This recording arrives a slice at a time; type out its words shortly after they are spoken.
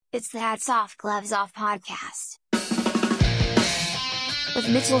It's the Hats Off Gloves Off podcast with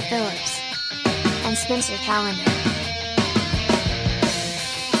Mitchell Phillips and Spencer Calendar.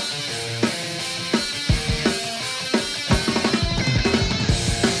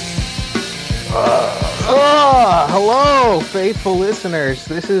 Hello, faithful listeners.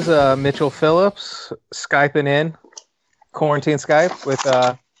 This is Mitchell Phillips Skyping in, quarantine Skype with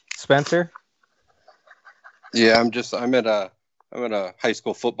Spencer. Yeah, I'm at a high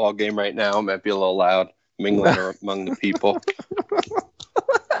school football game right now. It might be a little loud, mingling among the people.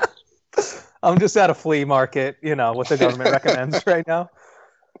 I'm just at a flea market, what the government recommends right now.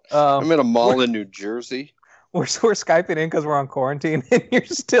 I'm at a mall in New Jersey. We're Skyping in because we're on quarantine, and you're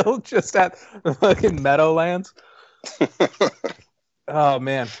still just at the fucking Meadowlands. Oh,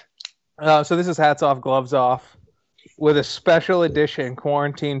 man. So this is Hats Off, Gloves Off with a special edition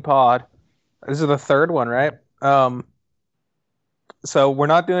quarantine pod. This is the third one, right? So we're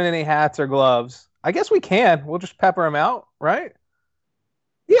not doing any hats or gloves. I guess we can. We'll just pepper them out, right?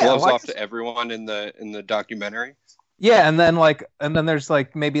 Yeah, gloves off to everyone in the documentary. Yeah, and then there's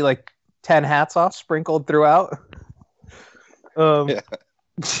maybe 10 hats off sprinkled throughout. Yeah.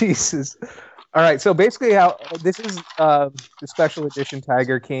 Jesus. All right, so basically how this is the special edition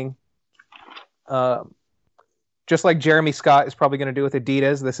Tiger King. Just like Jeremy Scott is probably going to do with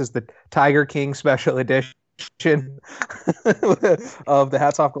Adidas, this is the Tiger King special edition of the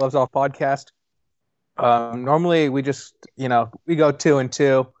Hats Off Gloves Off podcast. Normally we just, we go 2 and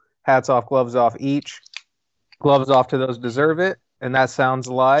 2, hats off, gloves off each. Gloves off to those deserve it, and that sounds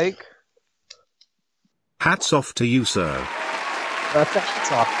like hats off to you, sir. That's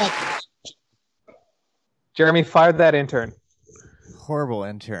hats off. Jeremy, fired that intern. Horrible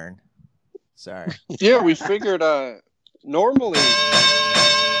intern. Sorry. Yeah, we figured normally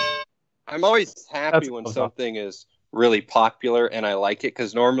I'm always happy when something is really popular and I like it,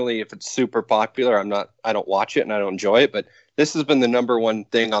 because normally if it's super popular, I don't watch it and I don't enjoy it. But this has been the number one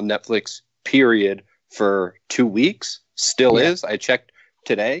thing on Netflix, period, for 2 weeks. Still is. I checked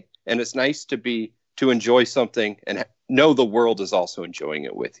today, and it's nice to enjoy something and know the world is also enjoying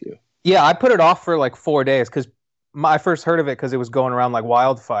it with you. Yeah, I put it off for 4 days because I first heard of it because it was going around like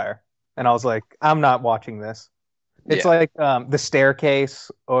wildfire, and I was like, I'm not watching this. It's like The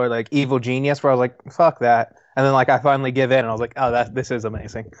Staircase or like Evil Genius, where I was like, fuck that. And then I finally give in, and I was like, oh, this is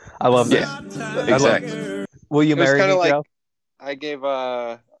amazing. I love this. Yeah, exactly. Will you marry me, Joe?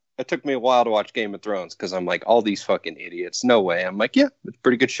 It took me a while to watch Game of Thrones because I'm like, all these fucking idiots. No way. I'm like, yeah, it's a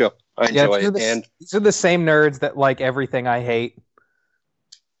pretty good show. I enjoy it. And these are the same nerds that like everything I hate.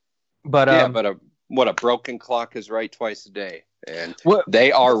 But a broken clock is right twice a day. And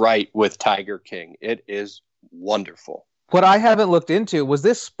they are right with Tiger King. It is wonderful. What I haven't looked into, was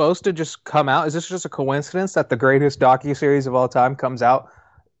this supposed to just come out? Is this just a coincidence that the greatest docuseries of all time comes out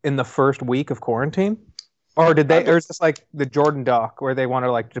in the first week of quarantine? Or or is this like the Jordan doc where they want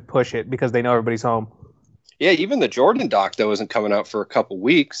to to push it because they know everybody's home? Yeah, even the Jordan doc though isn't coming out for a couple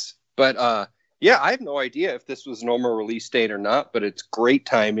weeks. But I have no idea if this was normal release date or not, but it's great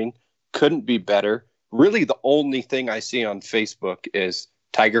timing. Couldn't be better. Really, the only thing I see on Facebook is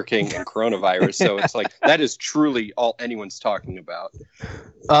Tiger King and coronavirus. So it's like, that is truly all anyone's talking about.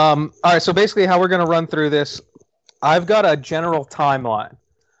 All right, so basically how we're going to run through this, I've got a general timeline.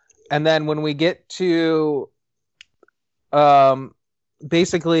 And then when we get to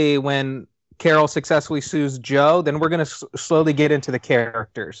basically when Carol successfully sues Joe, then we're going to slowly get into the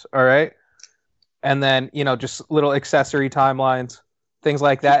characters, all right? And then, just little accessory timelines, things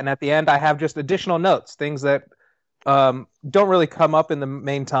like that. And at the end, I have just additional notes, things that don't really come up in the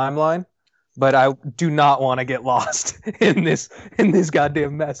main timeline, but I do not want to get lost in this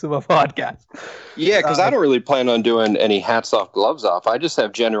goddamn mess of a podcast. Yeah, because I don't really plan on doing any hats off, gloves off. I just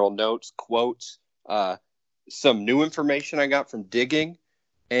have general notes, quotes, some new information I got from digging,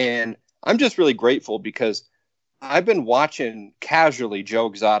 and I'm just really grateful because I've been watching casually Joe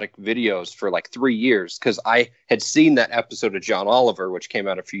Exotic videos for 3 years because I had seen that episode of John Oliver, which came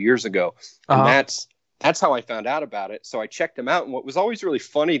out a few years ago, and that's how I found out about it. So I checked him out, and what was always really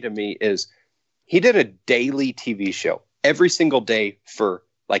funny to me is he did a daily TV show every single day for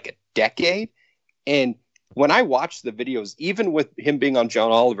a decade. And when I watched the videos, even with him being on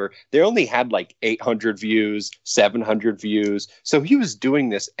John Oliver, they only had 800 views, 700 views. So he was doing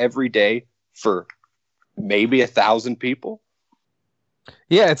this every day for maybe 1,000 people.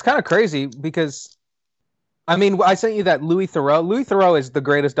 Yeah, it's kind of crazy because, I sent you that Louis Theroux. Louis Theroux is the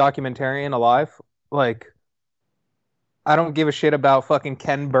greatest documentarian alive. I don't give a shit about fucking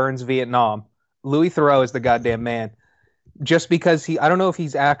Ken Burns' Vietnam. Louis Theroux is the goddamn man. just because I don't know if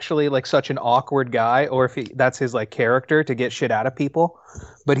he's actually like such an awkward guy or if that's his like character to get shit out of people,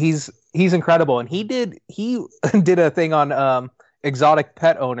 but he's incredible. And he did did a thing on exotic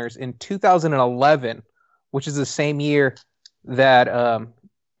pet owners in 2011, which is the same year that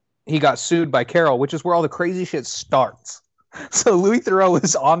he got sued by Carol, which is where all the crazy shit starts. So Louis Theroux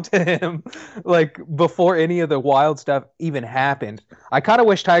was onto him like before any of the wild stuff even happened. I kind of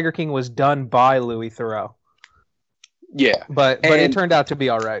wish Tiger King was done by Louis Theroux. Yeah, but it turned out to be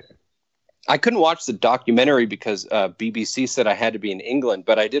all right. I couldn't watch the documentary because BBC said I had to be in England,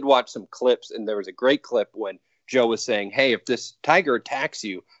 but I did watch some clips, and there was a great clip when Joe was saying, "Hey, if this tiger attacks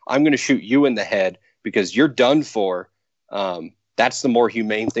you, I'm going to shoot you in the head because you're done for. That's the more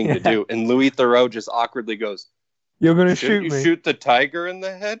humane thing to do." And Louis Theroux just awkwardly goes, "You're going to shoot me? Shoot the tiger in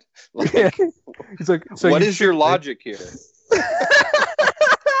the head?" Like, yeah. He's like, so "What is your logic here?"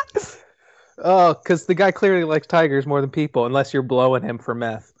 Oh, because the guy clearly likes tigers more than people, unless you're blowing him for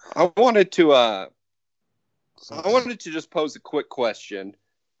meth. I wanted to just pose a quick question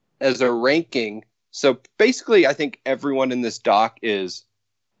as a ranking. So basically, I think everyone in this doc is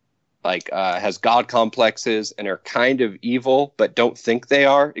like has god complexes and are kind of evil, but don't think they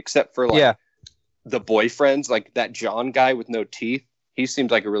are, except for like the boyfriends, like that John guy with no teeth. He seems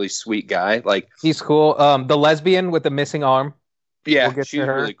like a really sweet guy. Like he's cool. The lesbian with the missing arm. Yeah, she's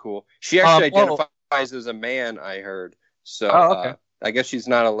really cool. She actually identifies as a man, I heard. So okay. I guess she's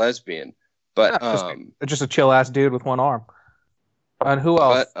not a lesbian, but just a chill ass dude with one arm. And who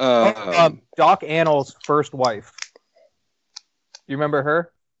else? But, Doc Annell's first wife. You remember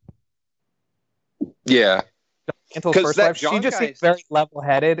her? Yeah. Doc Annell's first wife. She just seems very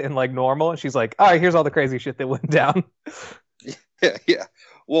level-headed and like normal. And she's like, "All right, here's all the crazy shit that went down." Yeah.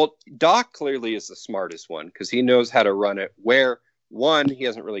 Well, Doc clearly is the smartest one because he knows how to run it. Where one, he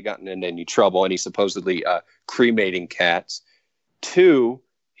hasn't really gotten into any trouble, and he's supposedly cremating cats. Two,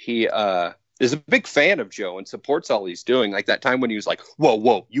 he is a big fan of Joe and supports all he's doing. Like that time when he was like,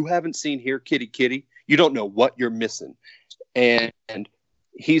 whoa, you haven't seen Here Kitty Kitty? You don't know what you're missing. And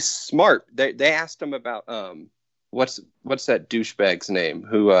he's smart. They asked him about what's that douchebag's name?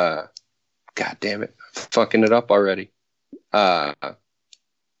 Who God damn it, fucking it up already. What's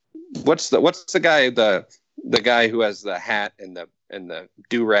the guy the guy who has the hat and the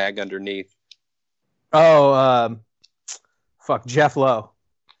do-rag underneath? Oh, Jeff Lowe.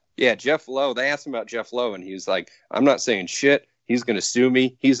 Yeah, Jeff Lowe. They asked him about Jeff Lowe, and he's like, "I'm not saying shit. He's going to sue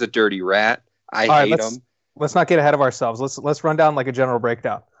me. He's a dirty rat. I hate him." Let's not get ahead of ourselves. Let's run down like a general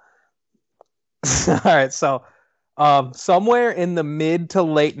breakdown. All right, so somewhere in the mid to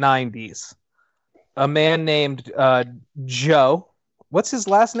late 90s, a man named Joe. What's his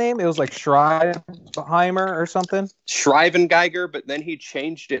last name? It was like Schreibenheimer or something. Schreibenheimer, but then he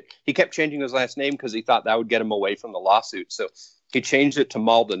changed it. He kept changing his last name because he thought that would get him away from the lawsuit. So he changed it to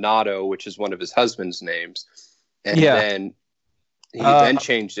Maldonado, which is one of his husband's names. And then he then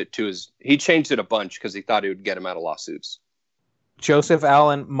changed it to he changed it a bunch because he thought it would get him out of lawsuits. Joseph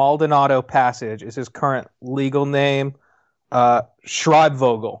Allen Maldonado Passage is his current legal name.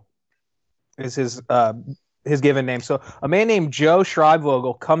 Schreibvogel is his given name. So a man named Joe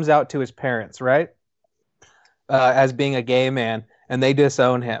Schreibvogel comes out to his parents, right? As being a gay man, and they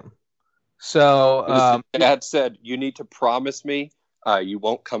disown him. So his dad said, "You need to promise me you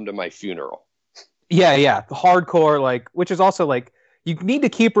won't come to my funeral." Yeah. Hardcore, like, which is also like, you need to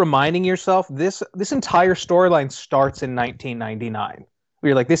keep reminding yourself this entire storyline starts in 1999. Where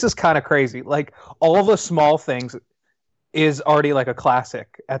you're like, this is kind of crazy. Like, all the small things is already like a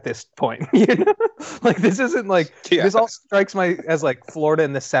classic at this point. You know? Like, this isn't like, this all strikes me as like Florida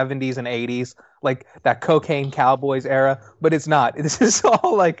in the 70s and 80s, like that cocaine cowboys era, but it's not. This is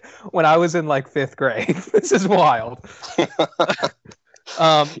all like when I was in like 5th grade. This is wild.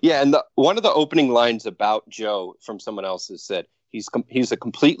 And one of the opening lines about Joe from someone else has said, he's a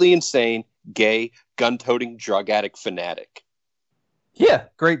completely insane, gay, gun-toting, drug addict fanatic. Yeah,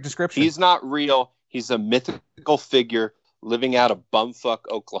 great description. He's not real. He's a mythical figure living out of bumfuck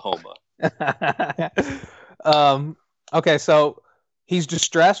Oklahoma. Okay, so he's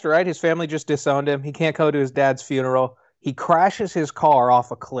distressed, right? His family just disowned him. He can't go to his dad's funeral. He crashes his car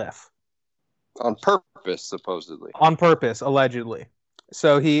off a cliff. On purpose, supposedly. On purpose, allegedly.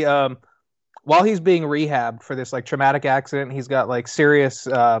 So he, while he's being rehabbed for this like traumatic accident, he's got like serious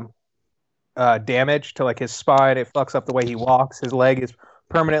damage to like his spine. It fucks up the way he walks. His leg is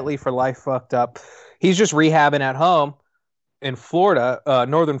permanently for life fucked up. He's just rehabbing at home in Florida,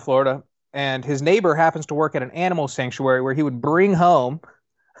 northern Florida, and his neighbor happens to work at an animal sanctuary where he would bring home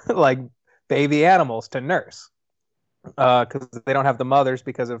like baby animals to nurse because they don't have the mothers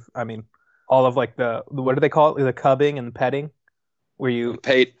because of, all of like the what do they call it? The cubbing and petting, where you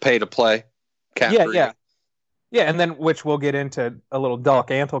pay to play. Cat yeah, breeding. yeah, and then which we'll get into a little Doc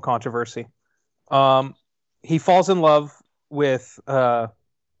Antle controversy. He falls in love with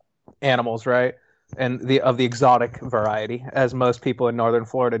animals, right? And the exotic variety, as most people in northern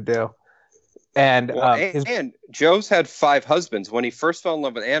Florida do. And and Joe's had 5 husbands. When he first fell in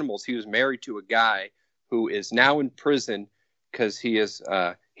love with animals, he was married to a guy who is now in prison because he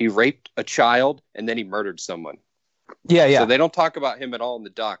raped a child and then he murdered someone. Yeah. So they don't talk about him at all in the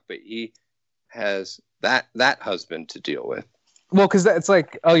doc, but he has that husband to deal with. Well, because it's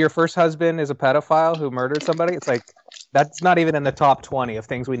like, oh, your first husband is a pedophile who murdered somebody. It's like that's not even in the top 20 of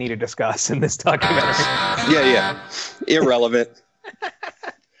things we need to discuss in this documentary. Yeah, irrelevant.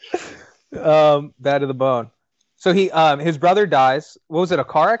 Bad to the bone. So his brother dies. What was it? A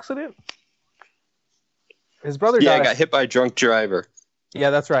car accident? His brother died. Yeah, got hit by a drunk driver. Yeah,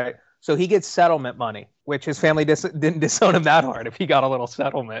 that's right. So he gets settlement money, which his family didn't disown him that hard if he got a little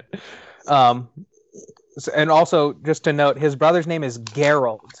settlement. And also, just to note, his brother's name is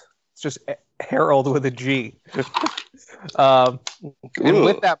Gerald. It's just Harold with a G. And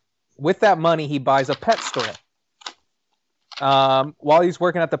with that money, he buys a pet store. While he's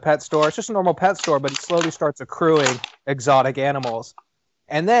working at the pet store, it's just a normal pet store, but he slowly starts accruing exotic animals.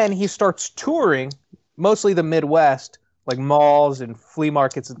 And then he starts touring mostly the Midwest, like malls and flea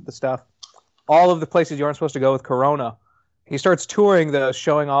markets and stuff. All of the places you aren't supposed to go with Corona. He starts touring those,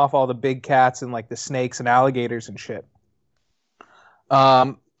 showing off all the big cats and like the snakes and alligators and shit.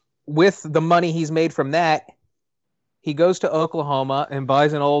 With the money he's made from that, he goes to Oklahoma and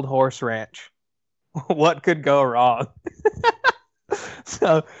buys an old horse ranch. What could go wrong?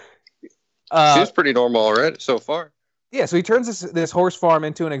 So, seems pretty normal already so far. Yeah, so he turns this horse farm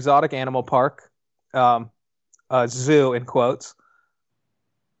into an exotic animal park, zoo in quotes.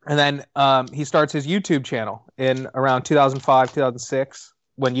 And then he starts his YouTube channel in around 2005, 2006,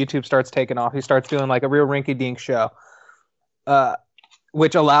 when YouTube starts taking off. He starts doing like a real rinky-dink show,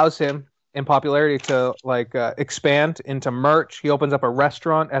 which allows him in popularity to like expand into merch. He opens up a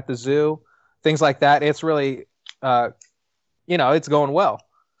restaurant at the zoo, things like that. It's really, it's going well.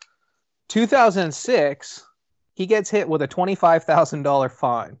 2006, he gets hit with a $25,000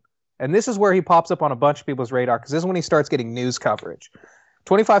 fine. And this is where he pops up on a bunch of people's radar, because this is when he starts getting news coverage.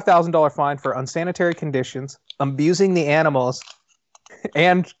 $25,000 fine for unsanitary conditions, abusing the animals,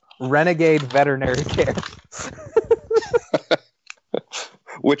 and renegade veterinary care.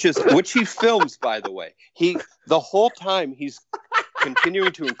 Which he films, by the way. The whole time he's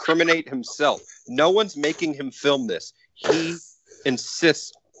continuing to incriminate himself. No one's making him film this. He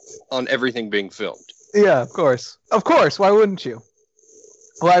insists on everything being filmed. Yeah, of course. Of course. Why wouldn't you?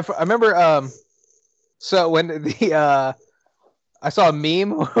 Well, I remember. So when I saw a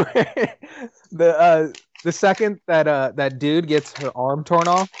meme where the second that dude gets her arm torn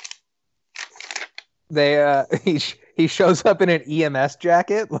off, he shows up in an EMS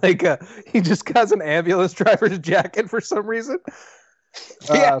jacket, like he just has an ambulance driver's jacket for some reason.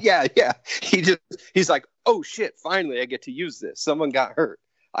 Yeah. He's like, oh shit! Finally, I get to use this. Someone got hurt.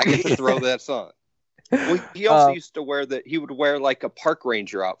 I get to throw this on. Well, he also used to wear he would wear like a park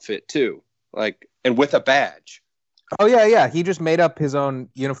ranger outfit too, like and with a badge. Oh yeah. He just made up his own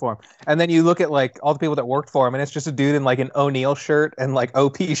uniform, and then you look at like all the people that worked for him, and it's just a dude in like an O'Neill shirt and like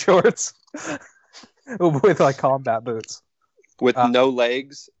OP shorts with like combat boots, with no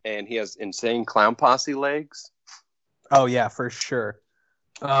legs, and he has insane clown posse legs. Oh yeah, for sure.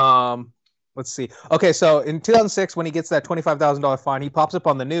 Let's see. Okay, so in 2006, when he gets that $25,000 fine, he pops up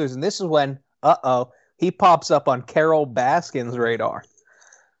on the news, and this is when he pops up on Carole Baskin's radar.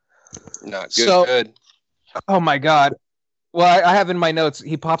 Not good. Oh my God. Well, I have in my notes,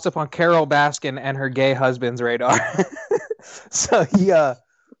 he pops up on Carole Baskin and her gay husband's radar. So he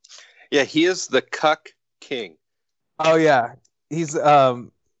he is the cuck king. Oh yeah. He's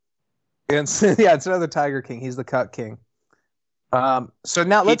it's another Tiger King. He's the cuck king. So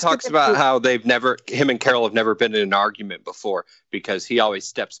now he talks about how him and Carole have never been in an argument before, because he always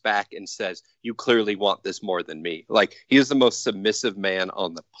steps back and says, you clearly want this more than me. Like, he is the most submissive man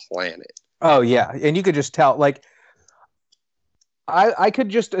on the planet. Oh yeah. And you could just tell, like, I could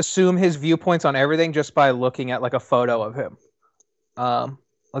just assume his viewpoints on everything just by looking at like a photo of him.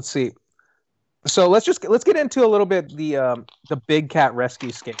 Let's see. So let's get into a little bit the big cat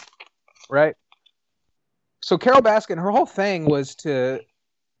rescue scheme, right? So Carole Baskin, her whole thing was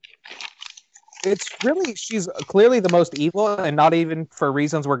she's clearly the most evil, and not even for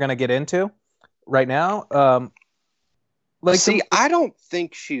reasons we're going to get into right now. I don't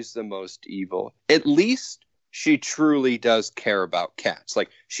think she's the most evil. At least she truly does care about cats. Like,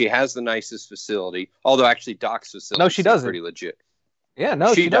 she has the nicest facility, although actually Doc's facility she doesn't. pretty legit. Yeah,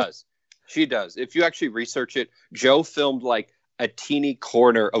 no, she does. She does. If you actually research it, Joe filmed like a teeny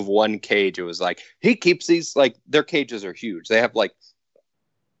corner of one cage. It was like, he keeps these, like, their cages are huge. They have like,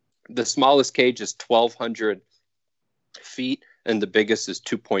 the smallest cage is 1,200 feet and the biggest is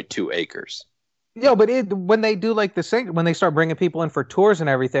 2.2 acres. Yeah, but when they do like the thing, when they start bringing people in for tours and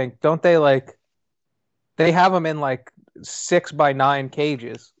everything, don't they like, they have them in like 6x9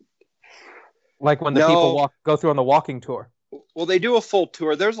 cages? Like when the people go through on the walking tour. Well, they do a full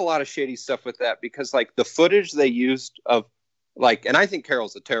tour. There's a lot of shady stuff with that because like the footage they used of like, and I think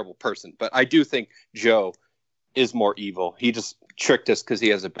Carol's a terrible person, but I do think Joe is more evil. He just tricked us because he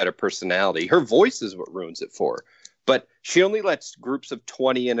has a better personality. Her voice is what ruins it for her. But she only lets groups of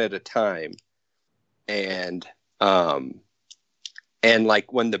 20 in at a time. And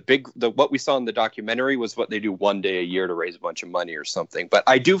like when what we saw in the documentary was what they do one day a year to raise a bunch of money or something. But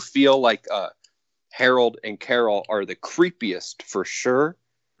I do feel like Harold and Carol are the creepiest for sure.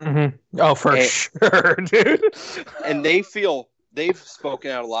 Mm-hmm. Oh, for sure, dude. And they've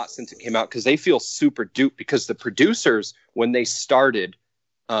spoken out a lot since it came out because they feel super duped because the producers, when they started,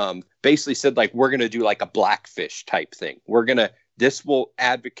 basically said like, we're going to do like a Blackfish type thing. This will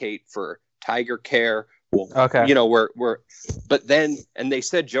advocate for tiger care. Okay. You know, but then, and they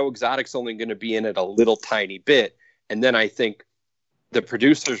said Joe Exotic's only going to be in it a little tiny bit. And then I think the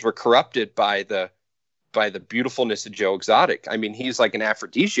producers were corrupted by the beautifulness of Joe Exotic. I mean, he's like an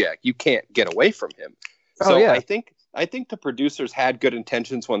aphrodisiac. You can't get away from him. So yeah. I think the producers had good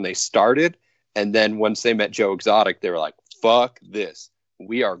intentions when they started. And then once they met Joe Exotic, they were like, fuck this.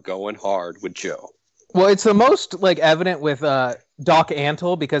 We are going hard with Joe. Well, it's the most like evident with Doc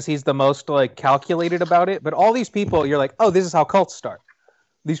Antle because he's the most like calculated about it. But all these people, you're like, oh, this is how cults start.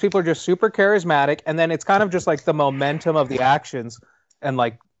 These people are just super charismatic, and then it's kind of just like the momentum of the actions, and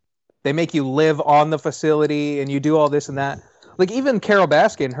like they make you live on the facility, and you do all this and that. Like even Carol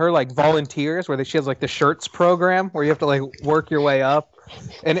Baskin, her like volunteers, where she has like the shirts program where you have to like work your way up,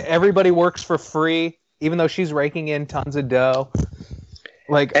 and everybody works for free, even though she's raking in tons of dough.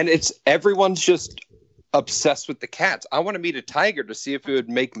 Like, and everyone's just obsessed with the cats. I want to meet a tiger to see if it would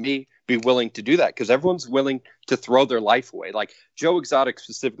make me be willing to do that because everyone's willing to throw their life away. Like Joe Exotic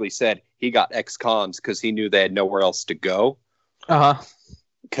specifically said he got ex-cons because he knew they had nowhere else to go.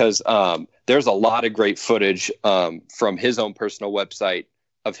 Because there's a lot of great footage from his own personal website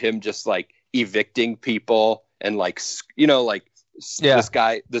of him just like evicting people and like, you know, like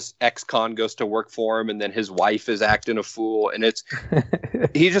this ex-con goes to work for him and then his wife is acting a fool. And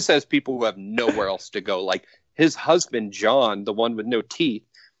he just has people who have nowhere else to go. Like his husband, John, the one with no teeth,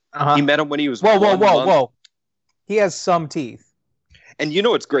 he met him when he was Whoa. He has some teeth. And you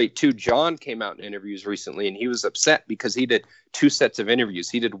know what's great, too? John came out in interviews recently, and he was upset because he did 2 sets of interviews.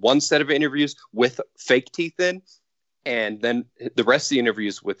 He did 1 set of interviews with fake teeth in, and then the rest of the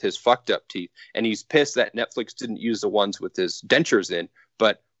interviews with his fucked up teeth. And he's pissed that Netflix didn't use the ones with his dentures in.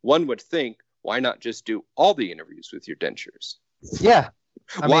 But one would think, why not just do all the interviews with your dentures? Yeah.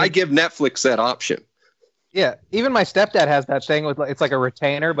 Why give Netflix that option? Yeah. Even my stepdad has that thing with it's like a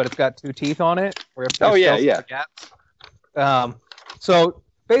retainer, but it's got 2 teeth on it. So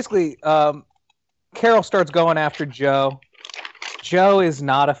basically, Carol starts going after Joe. Joe is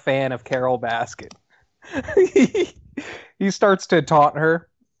not a fan of Carol Baskin. He starts to taunt her.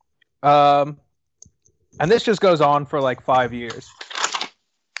 And this just goes on for like 5 years.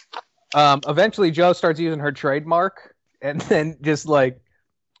 Eventually, Joe starts using her trademark. And then just like,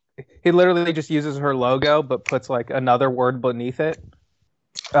 he literally just uses her logo, but puts like another word beneath it.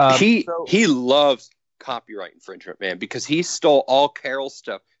 He loves copyright infringement, man, because he stole all Carol's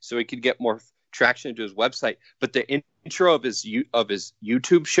stuff so he could get more traction to his website. But the intro of his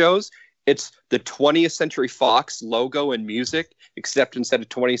YouTube shows, it's the 20th Century Fox logo and music, except instead of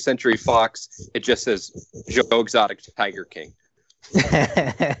 20th Century Fox, it just says Joe Exotic Tiger King.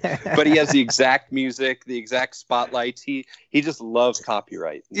 But he has the exact music, the exact spotlights. He just loves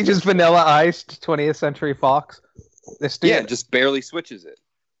copyright. He just vanilla iced 20th Century Fox. Just barely switches it.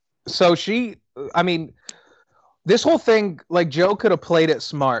 So this whole thing, like Joe could have played it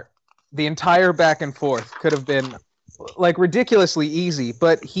smart. The entire back and forth could have been like ridiculously easy,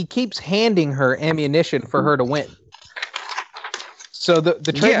 but he keeps handing her ammunition for her to win. So the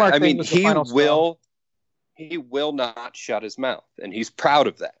trademark thing was the final straw. He will not shut his mouth, and he's proud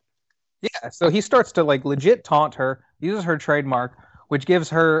of that. Yeah, so he starts to like legit taunt her, uses her trademark, which gives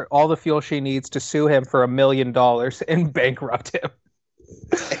her all the fuel she needs to sue him for $1 million and bankrupt him.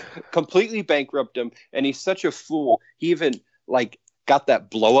 Completely bankrupt him, and he's such a fool. He even got got that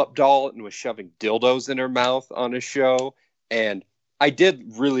blow up doll and was shoving dildos in her mouth on his show. And I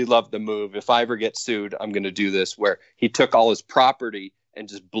did really love the move. If I ever get sued, I'm going to do this, where he took all his property and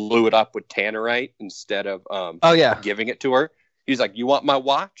just blew it up with tannerite instead of giving it to her. He's like, you want my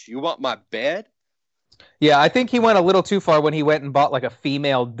watch? You want my bed? Yeah, I think he went a little too far when he went and bought like a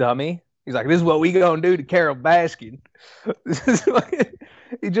female dummy. He's like, this is what we gonna do to Carole Baskin.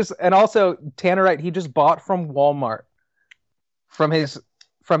 And also Tannerite he just bought from Walmart from his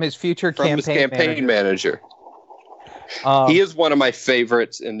future campaign manager. He is one of my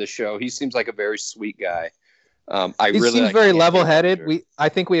favorites in the show. He seems like a very sweet guy. He seems very level-headed. I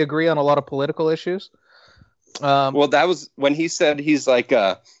think we agree on a lot of political issues. Well, that was when he said he's like,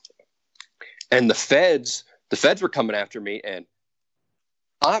 and the feds were coming after me, and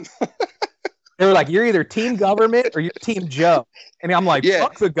they were like, you're either team government or you're team Joe. And I'm like,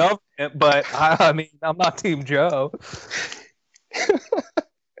 fuck the government, but I mean, I'm not team Joe.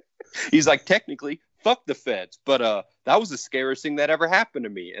 He's like, technically, fuck the feds, but that was the scariest thing that ever happened to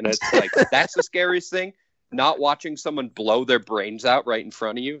me. And it's like, that's the scariest thing. Not watching someone blow their brains out right in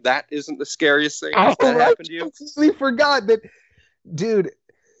front of you. That isn't the scariest thing that happened to you. I totally forgot that, dude.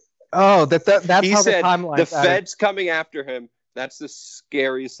 Oh, that's he how said the timeline. The feds coming after him. That's the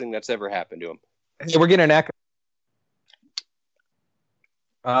scariest thing that's ever happened to him. Hey, we're getting an echo.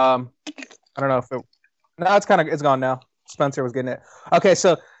 I don't know if it. No, it's gone now. Spencer was getting it. Okay,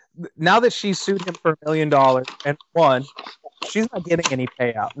 so now that she sued him for $1 million and won, she's not getting any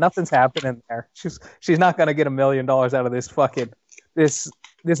payout. Nothing's happening there. She's not going to get $1 million out of this fucking this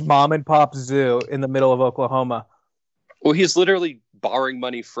mom and pop zoo in the middle of Oklahoma. Well, he's literally borrowing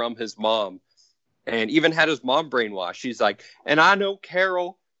money from his mom, and even had his mom brainwashed. She's like, and I know,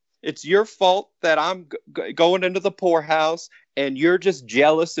 Carol, it's your fault that I'm going into the poorhouse, and you're just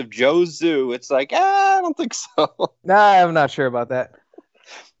jealous of Joe's zoo. It's like, I don't think so. Nah, I'm not sure about that.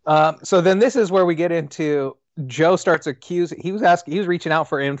 So then this is where we get into Joe starts accusing. He was reaching out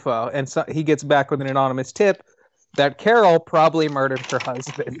for info, and so he gets back with an anonymous tip that Carol probably murdered her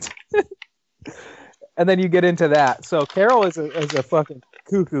husband. And then you get into that. So Carol is a fucking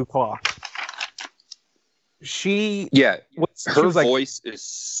cuckoo clock. Her voice is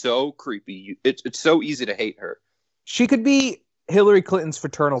so creepy. It's so easy to hate her. She could be Hillary Clinton's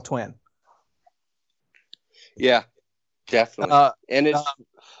fraternal twin. Yeah, definitely. And it's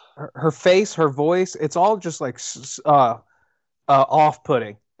her face, her voice, it's all just like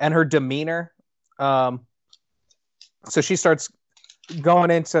off-putting, and her demeanor. So she starts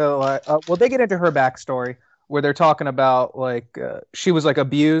going into they get into her backstory where they're talking about she was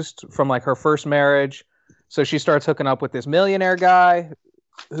abused from her first marriage. So she starts hooking up with this millionaire guy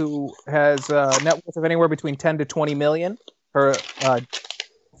who has a net worth of anywhere between 10 to 20 million. Her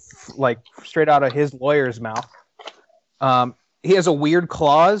straight out of his lawyer's mouth. He has a weird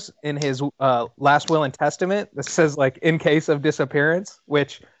clause in his last will and testament that says in case of disappearance,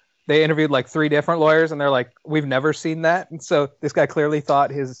 which they interviewed 3 different lawyers, and they're like, we've never seen that. And so this guy clearly thought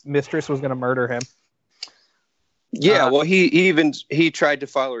his mistress was going to murder him. Yeah, well, he tried to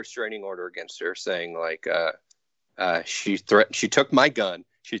file a restraining order against her, saying she took my gun.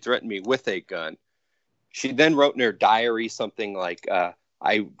 She threatened me with a gun. She then wrote in her diary something like,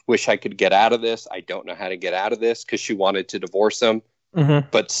 I wish I could get out of this. I don't know how to get out of this, because she wanted to divorce him,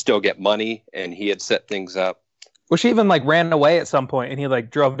 but still get money, and he had set things up. Well, she even ran away at some point, and he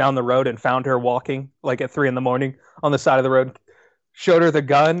drove down the road and found her walking at 3 a.m. on the side of the road, showed her the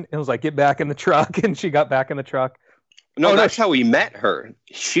gun, and was like, get back in the truck, and she got back in the truck. No, that's how he met her.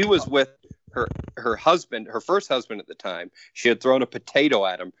 She was with her husband, her first husband at the time. She had thrown a potato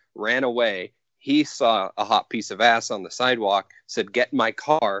at him, ran away. He saw a hot piece of ass on the sidewalk, said, get in my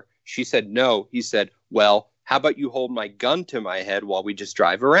car. She said, no. He said, well, how about you hold my gun to my head while we just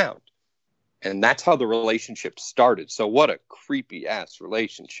drive around? And that's how the relationship started. So what a creepy ass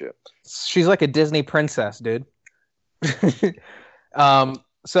relationship. She's like a Disney princess, dude.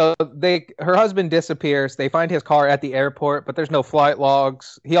 So her husband disappears. They find his car at the airport, but there's no flight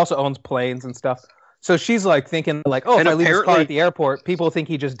logs. He also owns planes and stuff. So she's thinking if I leave his car at the airport, people think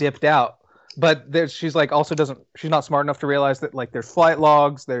he just dipped out. But she's she's not smart enough to realize that there's flight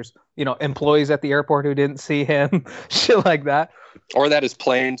logs, there's employees at the airport who didn't see him, shit like that. Or that his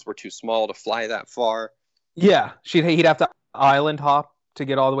planes were too small to fly that far. Yeah, he'd have to island hop to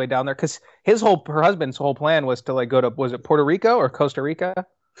get all the way down there, because her husband's whole plan was to go to, was it Puerto Rico or Costa Rica?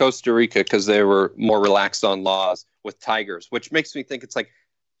 Costa Rica, because they were more relaxed on laws with tigers, which makes me think it's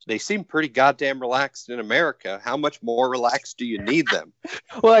they seem pretty goddamn relaxed in America. How much more relaxed do you need them?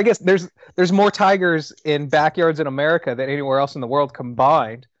 Well, I guess there's more tigers in backyards in America than anywhere else in the world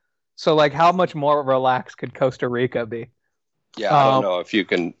combined. So how much more relaxed could Costa Rica be? Yeah, I don't know if you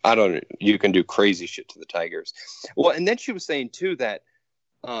can. You can do crazy shit to the Tigers. Well, and then she was saying too that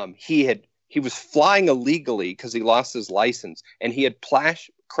he was flying illegally because he lost his license, and he had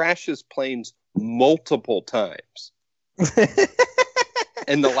crashed his planes multiple times.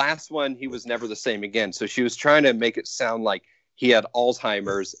 And the last one, he was never the same again. So she was trying to make it sound like he had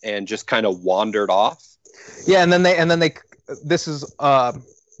Alzheimer's and just kind of wandered off. Yeah, and then they. This is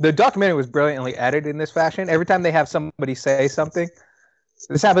the documentary was brilliantly edited in this fashion. Every time they have somebody say something,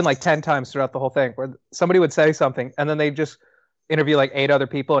 this happened like 10 times throughout the whole thing, where somebody would say something and then they just interview like 8 other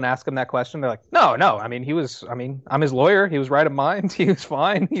people and ask them that question. They're like, no, I mean, I'm his lawyer. He was right of mind. He was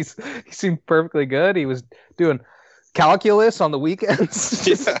fine. He seemed perfectly good. He was doing calculus on the weekends.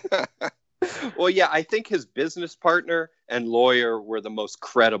 Well, yeah, I think his business partner and lawyer were the most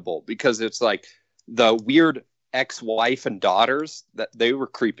credible because it's like the weird ex-wife and daughters that they were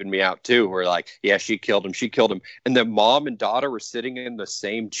creeping me out too. We're like, yeah, she killed him. And the mom and daughter were sitting in the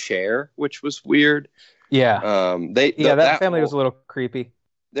same chair, which was weird. Yeah. That family was a little creepy.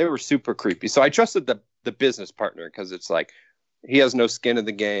 They were super creepy. So I trusted the business partner because it's like, he has no skin in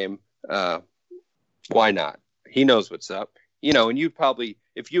the game. Why not? He knows what's up. And you'd probably,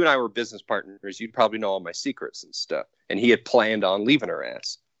 if you and I were business partners, you'd probably know all my secrets and stuff. And he had planned on leaving her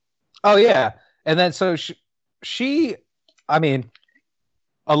ass. Oh, yeah. And then so she, I mean,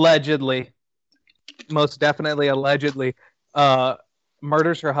 allegedly, most definitely allegedly,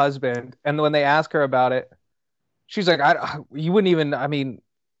 murders her husband. And when they ask her about it, she's like, you wouldn't even, I mean,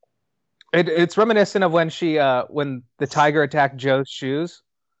 it's reminiscent of when when the tiger attacked Joe's shoes.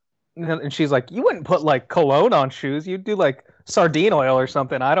 And she's like, you wouldn't put like cologne on shoes. You'd do like sardine oil or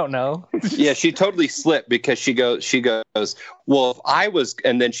something. I don't know. Yeah, she totally slipped because she goes, well, if I was,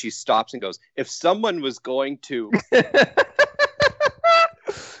 and then she stops and goes, if someone was going to,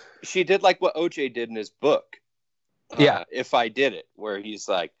 she did like what OJ did in his book. Yeah. If I did it, where he's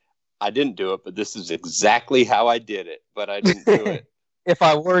like, I didn't do it, but this is exactly how I did it, but I didn't do it. If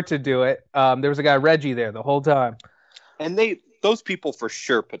I were to do it, there was a guy, Reggie, there the whole time. And those people for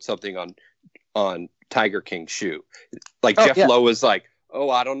sure put something on Tiger King's shoe. Like Jeff Lowe was like,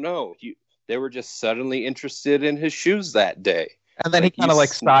 oh, I don't know. They were just suddenly interested in his shoes that day. And then he kind of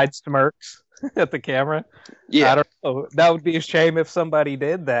like side smirks at the camera. Yeah. I don't know. That would be a shame if somebody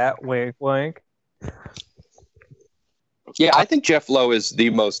did that. Wink, wink. Yeah, I think Jeff Lowe is the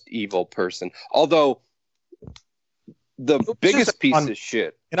most evil person. Although the biggest piece of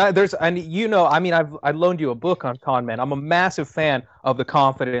shit. And I loaned you a book on con man. I'm a massive fan of The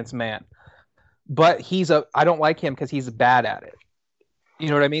Confidence Man. But I don't like him because he's bad at it. You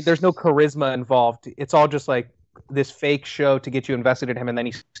know what I mean? There's no charisma involved. It's all just like this fake show to get you invested in him, and then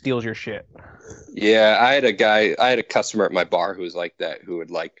he steals your shit. Yeah, I had a customer at my bar who was like that, who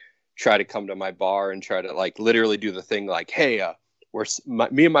would like try to come to my bar and try to like literally do the thing like, hey,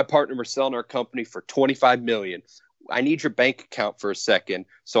 me and my partner were selling our company for $25 million. I need your bank account for a second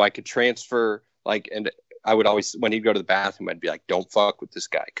so I could transfer, like, and I would always, when he'd go to the bathroom, I'd be like, don't fuck with this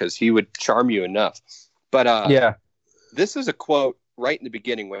guy because he would charm you enough. But yeah, this is a quote right in the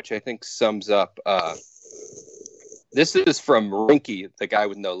beginning, which I think sums up. This is from Rinky, the guy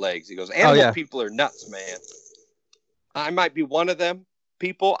with no legs. He goes, animal people are nuts, man. I might be one of them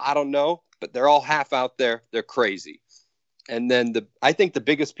people. I don't know, but they're all half out there. They're crazy. And then I think the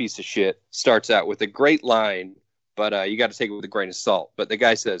biggest piece of shit starts out with a great line, but you got to take it with a grain of salt. But the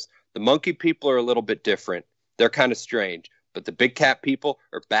guy says, the monkey people are a little bit different. They're kind of strange, but the big cat people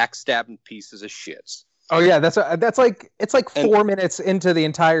are backstabbing pieces of shits. Oh yeah, that's like it's like 4 minutes into the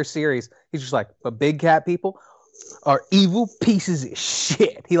entire series. He's just like, but big cat people are evil pieces of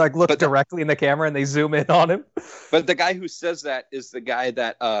shit. He like looks directly in the camera and they zoom in on him. But the guy who says that is the guy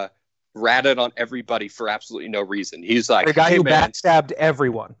that ratted on everybody for absolutely no reason. He's like, the guy who backstabbed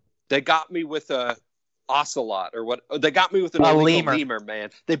everyone. They got me with a ocelot or what? They got me with an illegal lemur, man.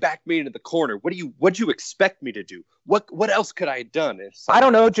 They backed me into the corner. What'd you expect me to do? What else could I have done? I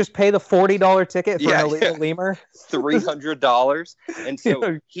don't know. Just pay the $40 ticket for an illegal lemur. $300, and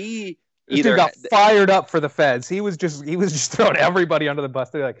so he either got fired up for the feds. He was just throwing everybody under the bus.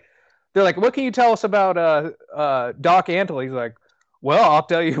 They're like, what can you tell us about Doc Antle? He's like, well, I'll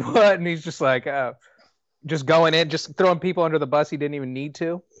tell you what, and he's just like, just going in, just throwing people under the bus he didn't even need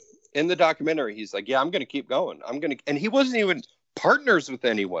to. In the documentary, he's like, yeah, I'm going to keep going. And he wasn't even partners with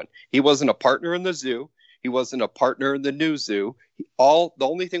anyone. He wasn't a partner in the zoo. He wasn't a partner in the new zoo. The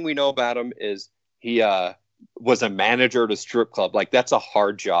only thing we know about him is he was a manager at a strip club. Like, that's a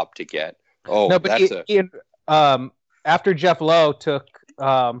hard job to get. Oh, no, but after Jeff Lowe took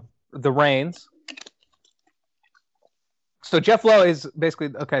the reins. So Jeff Lowe is basically,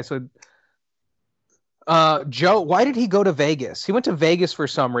 okay, so Joe, why did he go to Vegas? He went to Vegas for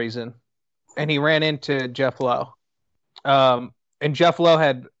some reason, and he ran into Jeff Lowe. And Jeff Lowe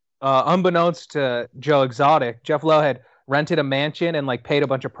had, unbeknownst to Joe Exotic, Jeff Lowe had rented a mansion and like paid a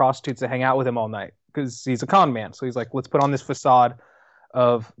bunch of prostitutes to hang out with him all night because he's a con man. So he's like, let's put on this facade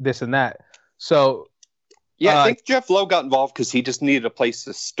of this and that. So yeah, I think Jeff Lowe got involved because he just needed a place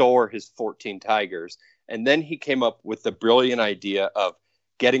to store his 14 tigers. And then he came up with the brilliant idea of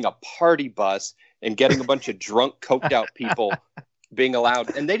getting a party bus and getting a bunch of drunk, coked out people being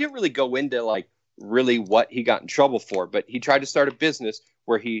allowed. And they didn't really go into like really what he got in trouble for, but he tried to start a business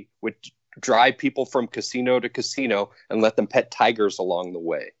where he would drive people from casino to casino and let them pet tigers along the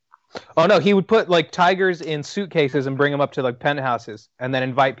way. Oh no, he would put like tigers in suitcases and bring them up to like penthouses and then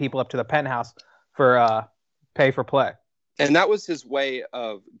invite people up to the penthouse for pay for play. And that was his way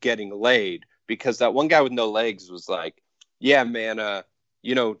of getting laid, because that one guy with no legs was like, yeah, man,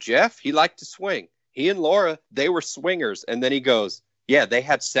 Jeff, he liked to swing. He and Laura, they were swingers. And then he goes, yeah, they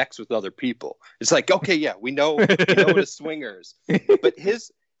had sex with other people. It's like, okay, yeah, we know what a swinger is. But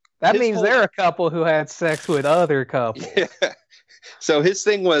that means they're a couple who had sex with other couples. Yeah. So his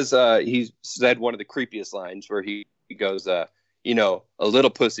thing was, he said one of the creepiest lines where he goes, a little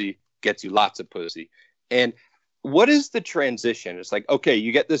pussy gets you lots of pussy. And what is the transition? It's like, okay,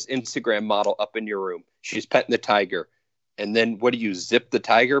 you get this Instagram model up in your room. She's petting the tiger. And then what do you zip the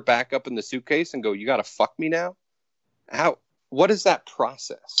tiger back up in the suitcase and go, you got to fuck me now? What is that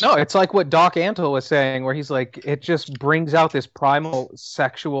process? No, it's like what Doc Antle was saying, where he's like, it just brings out this primal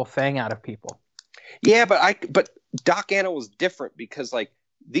sexual thing out of people. Yeah, but Doc Antle was different because like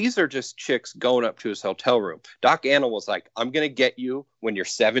these are just chicks going up to his hotel room. Doc Antle was like, I'm going to get you when you're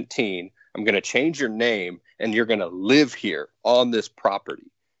 17. I'm going to change your name and you're going to live here on this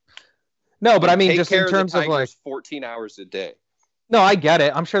property. No, but I mean, just in terms of like 14 hours a day. No, I get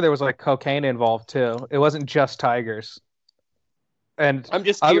it. I'm sure there was like cocaine involved too. It wasn't just tigers. And I'm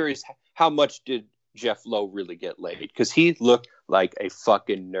just curious, how much did Jeff Lowe really get laid? Because he looked like a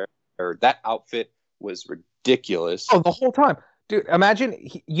fucking nerd. That outfit was ridiculous. Oh, the whole time. Dude, imagine,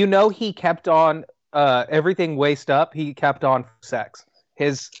 he kept on everything waist up. He kept on sex.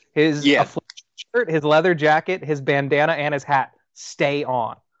 His shirt, his leather jacket, his bandana, and his hat stay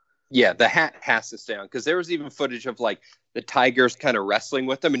on. Yeah, the hat has to stay on. Because there was even footage of like the tigers kind of wrestling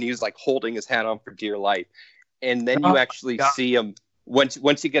with him, and he was like holding his hat on for dear life. And then you actually see him,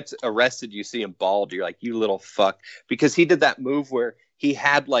 once he gets arrested, you see him bald. You're like, you little fuck. Because he did that move where he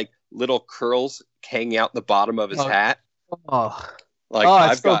had like little curls hanging out the bottom of his hat.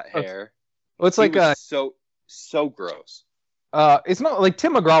 I've got hair. Well, it's like so gross. It's not like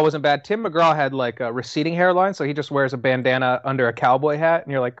Tim McGraw wasn't bad. Tim McGraw had like a receding hairline, so he just wears a bandana under a cowboy hat,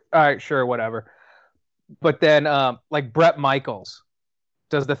 and you're like, all right, sure, whatever. But then like Bret Michaels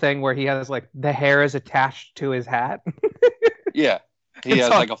does the thing where he has like the hair is attached to his hat. Yeah, he has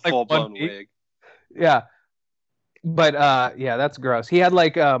like a full blown wig. Yeah, but yeah, that's gross. He had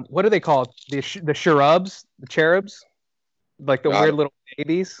like what are they called? The cherubs, like the weird little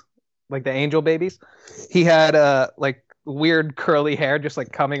babies, like the angel babies. He had like weird curly hair just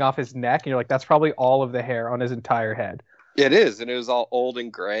like coming off his neck, and you're like, that's probably all of the hair on his entire head. It is, and it was all old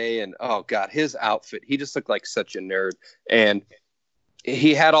and gray, and oh god, his outfit, he just looked like such a nerd. And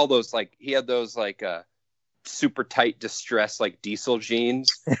he had all those like super tight distress like diesel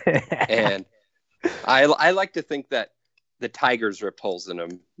jeans. And I like to think that the tigers ripped holes in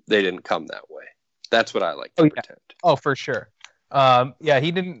them. They didn't come that way. That's what I like to pretend. Oh, for sure. Yeah,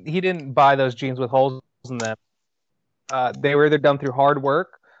 he didn't buy those jeans with holes in them. They were either done through hard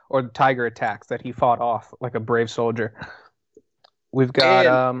work or the tiger attacks that he fought off like a brave soldier. We've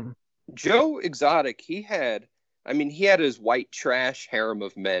got Joe Exotic. He had his white trash harem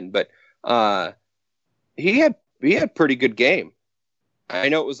of men, but he had pretty good game. I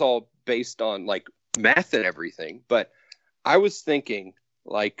know it was all based on like meth and everything, but I was thinking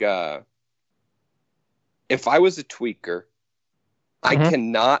like if I was a tweaker, I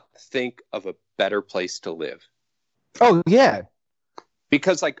cannot think of a better place to live. Oh yeah.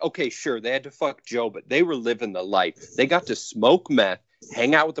 Because like, okay, sure, they had to fuck Joe, but they were living the life. They got to smoke meth,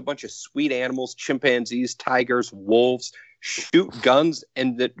 hang out with a bunch of sweet animals, chimpanzees, tigers, wolves, shoot guns,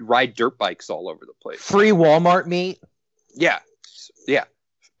 and ride dirt bikes all over the place. Free Walmart meat. Yeah. Yeah.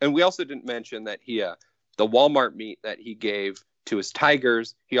 And we also didn't mention that the Walmart meat that he gave to his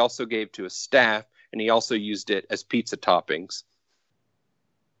tigers, he also gave to his staff, and he also used it as pizza toppings.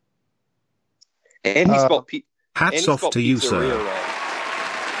 And he spelled hats off to you, sir.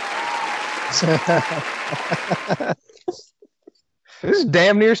 This is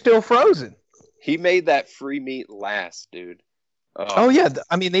damn near still frozen. He made that free meat last, dude. Oh yeah,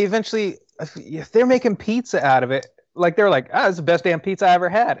 I mean they eventually if they're making pizza out of it, like they're like, "Ah, it's the best damn pizza I ever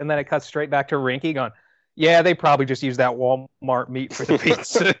had," and then it cuts straight back to Rinky going, "Yeah, they probably just use that Walmart meat for the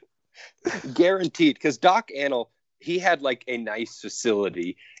pizza." Guaranteed, because Doc Antle, he had like a nice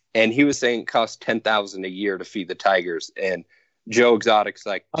facility, and he was saying it cost $10,000 a year to feed the tigers, and Joe Exotic's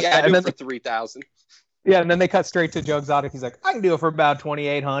like, "Yeah, I do it for $3,000." Yeah, and then they cut straight to Joe Exotic. He's like, "I can do it for about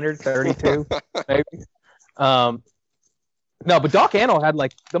 2,800, 32, maybe." No, but Doc Antle had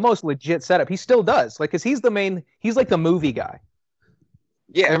like the most legit setup. He still does, like, because he's like the movie guy.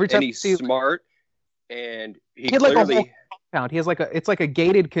 Yeah, every time, and he's smart, and he had clearly... like a whole compound. He has it's like a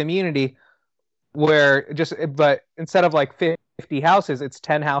gated community where but instead of like 50 houses, it's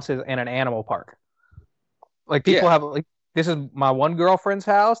 10 houses and an animal park. Like people have like, this is my one girlfriend's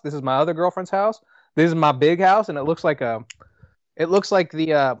house, this is my other girlfriend's house, this is my big house, and it looks like the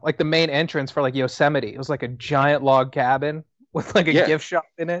main entrance for like Yosemite. It was like a giant log cabin with like a gift shop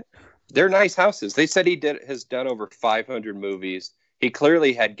in it. They're nice houses. They said he has done over 500 movies. He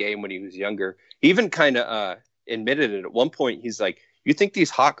clearly had game when he was younger. He even kind of admitted it at one point. He's like, "You think these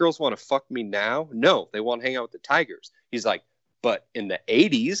hot girls want to fuck me now? No, they want to hang out with the tigers." He's like, "But in the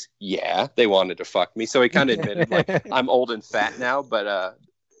 80s, yeah, they wanted to fuck me." So he kind of admitted, like, "I'm old and fat now," but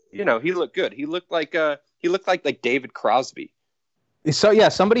he looked good. He looked like David Crosby. So yeah,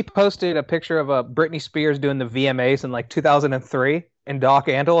 somebody posted a picture of Britney Spears doing the VMAs in like 2003, and Doc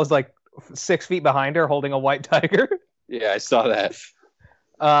Antle is like 6 feet behind her holding a white tiger. Yeah, I saw that.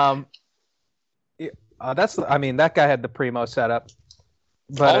 That guy had the primo setup.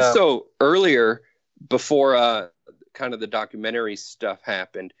 But also earlier, before kind of the documentary stuff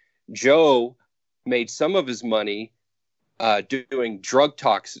happened, Joe made some of his money doing drug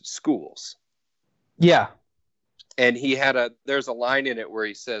talks at schools. Yeah. And there's a line in it where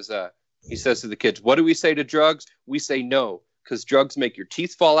he says to the kids, "What do we say to drugs? We say no, because drugs make your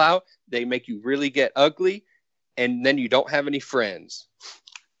teeth fall out. They make you really get ugly, and then you don't have any friends."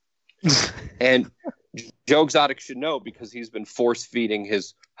 And Joe Exotic should know, because he's been force feeding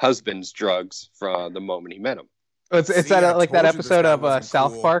his husband's drugs from the moment he met him. It's that episode of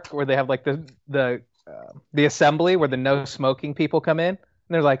South Park where they have like the assembly where the no smoking people come in, and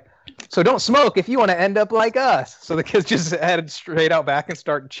they're like, "So don't smoke if you want to end up like us." So the kids just head straight out back and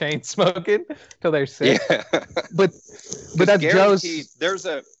start chain smoking till they're sick. Yeah. But that's Joe's.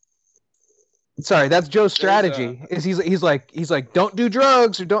 That's Joe's strategy. He's like, "Don't do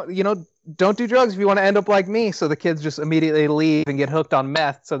drugs, or don't do drugs if you want to end up like me." So the kids just immediately leave and get hooked on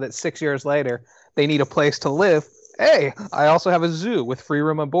meth, so that 6 years later they need a place to live. Hey, I also have a zoo with free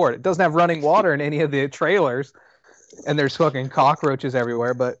room and board. It doesn't have running water in any of the trailers, and there's fucking cockroaches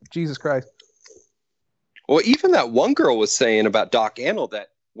everywhere, but Jesus Christ. Well, even that one girl was saying about Doc Antle that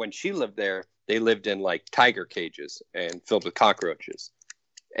when she lived there, they lived in like tiger cages and filled with cockroaches.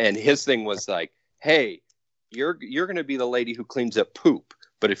 And his thing was like, "Hey, you're going to be the lady who cleans up poop,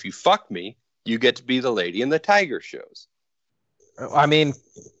 but if you fuck me, you get to be the lady in the tiger shows." I mean,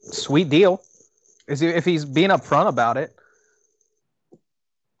 sweet deal. If he's being upfront about it.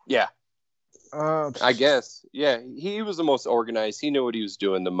 Yeah. I guess. Yeah, he was the most organized. He knew what he was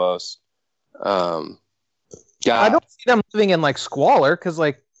doing the most. I don't see them living in like squalor, because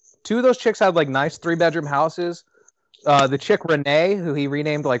like 2 of those chicks had like nice 3-bedroom houses. The chick Renee, who he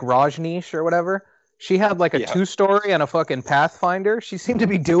renamed like Rajneesh or whatever, she had like a 2-story and a fucking Pathfinder. She seemed to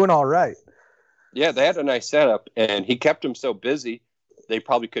be doing all right. Yeah, they had a nice setup, and he kept them so busy they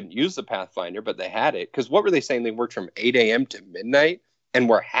probably couldn't use the Pathfinder, but they had it. Because what were they saying? They worked from 8 a.m. to midnight and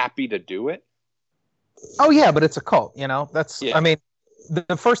were happy to do it? Oh, yeah, but it's a cult, That's, I mean,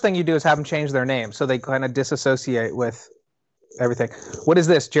 the first thing you do is have them change their name, so they kind of disassociate with everything. What is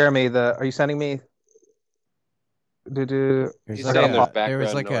this, Jeremy? Are you sending me? There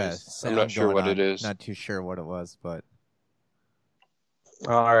was like a sound. I'm not sure what it is. Not too sure what it was, but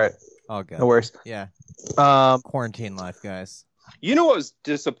all right. All good. No worries. Yeah. Quarantine life, guys. You know what was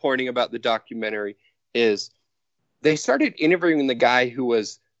disappointing about the documentary is they started interviewing the guy who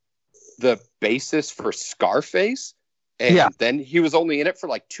was the bassist for Scarface, and then he was only in it for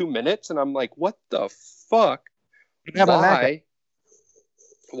like 2 minutes, and I'm like, what the fuck?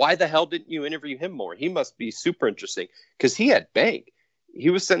 Why the hell didn't you interview him more? He must be super interesting, because he had bank. He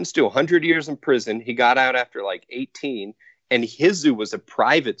was sentenced to 100 years in prison. He got out after like 18, and his zoo was a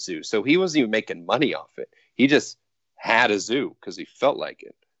private zoo, so he wasn't even making money off it. He just had a zoo because he felt like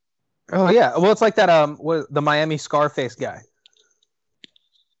it. Oh yeah, well it's like that the Miami Scarface guy,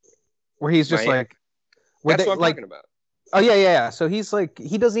 where he's just Miami. That's what I'm talking about. Oh yeah. So he's like,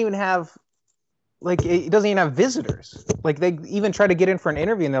 he doesn't even have visitors. Like they even try to get in for an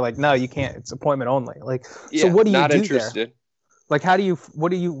interview, and they're like, "No, you can't. It's appointment only." Like, so what do you do interested. there? Like,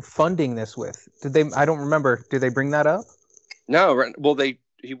 what are you funding this with? I don't remember. Did they bring that up? No. Well,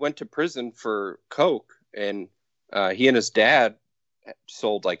 he went to prison for coke, and he and his dad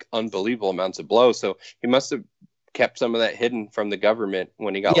sold like unbelievable amounts of blow. So he must have kept some of that hidden from the government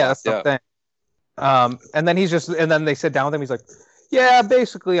when he got locked up. And then they sit down with him. He's like, yeah,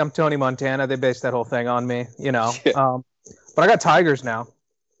 basically I'm Tony Montana. They based that whole thing on me, you know. But I got tigers now,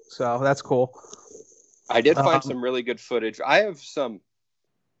 so that's cool. I did find some really good footage. I have some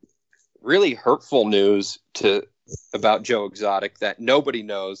really hurtful news about Joe Exotic that nobody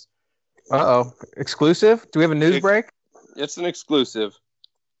knows. Uh-oh. Exclusive? Do we have a news break? It's an exclusive.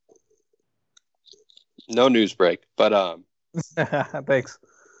 No news break, but thanks.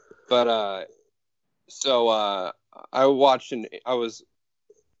 But so I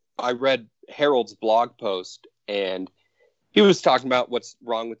read Harold's blog post, and he was talking about what's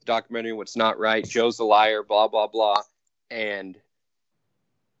wrong with the documentary, what's not right. Joe's a liar, blah blah blah, and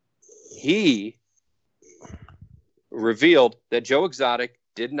he revealed that Joe Exotic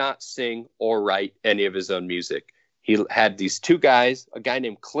did not sing or write any of his own music. He had these two guys, a guy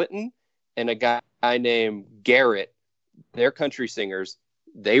named Clinton and a guy named Garrett. They're country singers.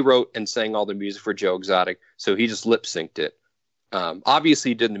 They wrote and sang all the music for Joe Exotic, so he just lip synced it.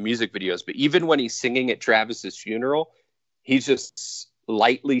 Obviously, he did the music videos, but even when he's singing at Travis's funeral, he's just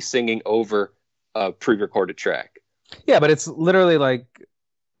lightly singing over a pre-recorded track. Yeah, but it's literally like,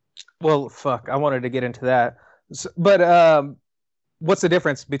 well, fuck, I wanted to get into that. But what's the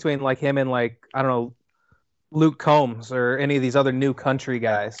difference between like him and like, I don't know, Luke Combs or any of these other new country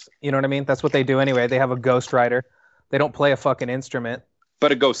guys? You know what I mean? That's what they do anyway. They have a ghostwriter. They don't play a fucking instrument.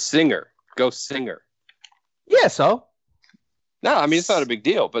 But a ghost singer. Yeah, so? No, I mean, it's not a big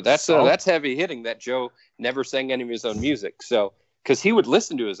deal, but that's heavy hitting that Joe never sang any of his own music. So, because he would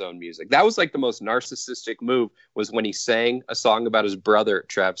listen to his own music. That was like the most narcissistic move, was when he sang a song about his brother at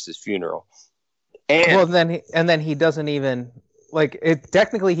Travis's funeral. And then he doesn't even, like,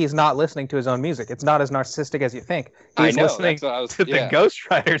 technically he's not listening to his own music. It's not as narcissistic as you think. He's listening to the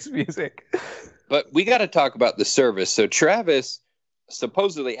ghostwriter's music. But we got to talk about the service. So Travis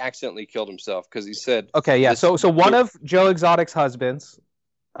supposedly accidentally killed himself because he said... Okay, yeah. So one of Joe Exotic's husbands,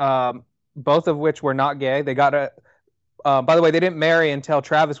 both of which were not gay, they got a... by the way, they didn't marry until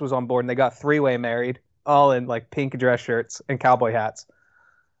Travis was on board, and they got three-way married, all in like pink dress shirts and cowboy hats.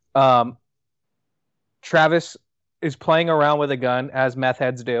 Travis is playing around with a gun, as meth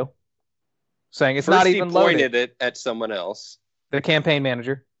heads do, saying it's not even loaded. He pointed it at someone else. The campaign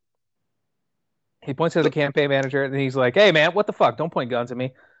manager. He points to the campaign manager, and he's like, hey, man, what the fuck? Don't point guns at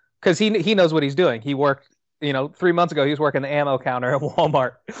me. Because he knows what he's doing. He worked, 3 months ago, he was working the ammo counter at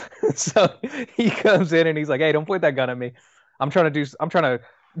Walmart. So he comes in, and he's like, hey, don't point that gun at me. I'm trying to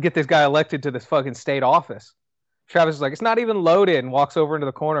get this guy elected to this fucking state office. Travis is like, it's not even loaded, and walks over into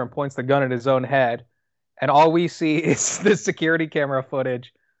the corner and points the gun at his own head. And all we see is the security camera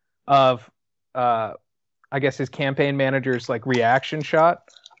footage of, I guess, his campaign manager's like reaction shot.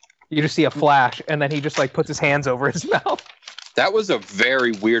 You just see a flash, and then he just like puts his hands over his mouth. That was a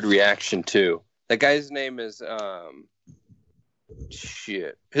very weird reaction too. That guy's name is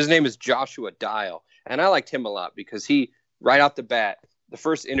His name is Joshua Dial, and I liked him a lot because he, right out the bat, the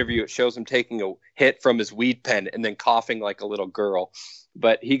first interview, it shows him taking a hit from his weed pen and then coughing like a little girl.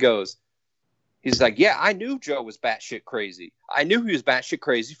 But he's like, yeah, I knew Joe was batshit crazy. I knew he was batshit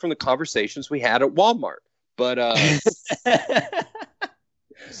crazy from the conversations we had at Walmart. But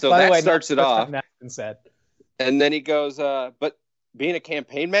so that starts it off. And then he goes, but being a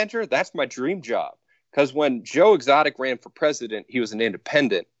campaign manager, that's my dream job. Because when Joe Exotic ran for president, he was an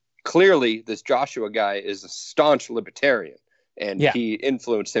independent. Clearly, this Joshua guy is a staunch libertarian. And he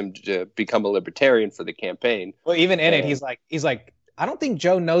influenced him to become a libertarian for the campaigin. Well, even in it, he's like, I don't think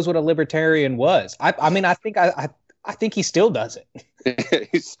Joe knows what a libertarian was. I think he still doesn't.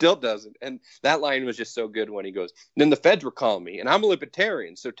 He still doesn't. And that line was just so good when he goes, then the feds were calling me, and I'm a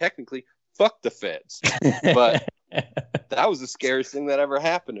libertarian, so technically, fuck the feds. But that was the scariest thing that ever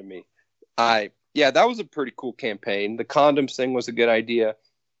happened to me. That was a pretty cool campaign. The condoms thing was a good idea.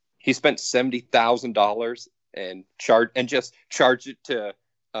 He spent $70,000 and charged it to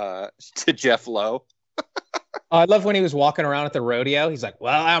Jeff Lowe. I love when he was walking around at the rodeo. He's like,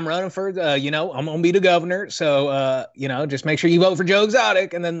 well, I'm running for, I'm going to be the governor. So, just make sure you vote for Joe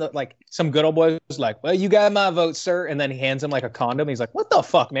Exotic. And then some good old boy was like, well, you got my vote, sir. And then he hands him like a condom. He's like, what the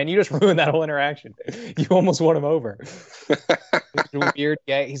fuck, man? You just ruined that whole interaction. You almost won him over. Weird.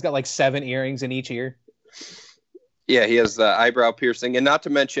 Yeah. He's got like 7 earrings in each ear. Yeah. He has eyebrow piercing, and not to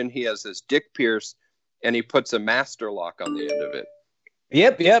mention he has his dick pierced, and he puts a master lock on the end of it.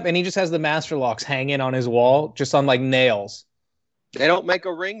 Yep. And he just has the master locks hanging on his wall, just on like nails. They don't make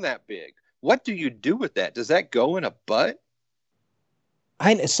a ring that big. What do you do with that? Does that go in a butt?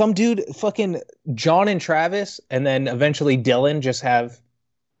 Some dude, fucking John and Travis, and then eventually Dylan just have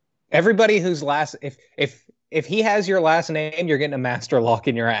everybody whose last. If he has your last name, you're getting a master lock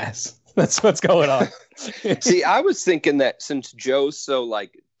in your ass. That's what's going on. See, I was thinking that since Joe's so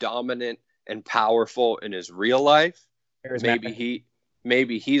like dominant and powerful in his real life,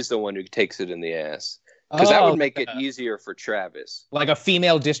 maybe he's the one who takes it in the ass. Because that would make it easier for Travis. Like a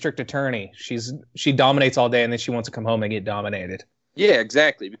female district attorney. She dominates all day and then she wants to come home and get dominated. Yeah,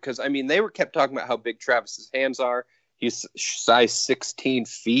 exactly. Because, I mean, they kept talking about how big Travis's hands are. He's size 16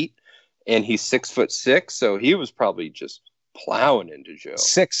 feet and he's 6'6". So he was probably just plowing into Joe.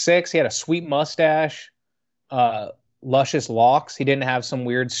 6'6". He had a sweet mustache, luscious locks. He didn't have some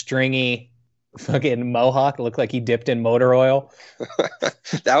weird stringy fucking mohawk. It looked like he dipped in motor oil.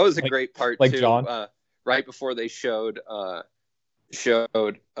 That was a great part, like too. John. Right before they showed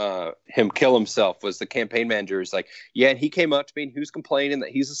him kill himself, was the campaign manager who's like, yeah, and he came up to me and he was complaining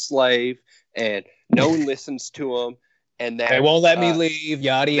that he's a slave and no one listens to him and that they won't let me leave,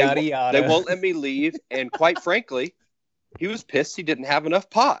 yada yada yada. They won't let me leave, and quite frankly, he was pissed he didn't have enough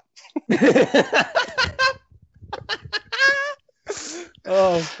pot.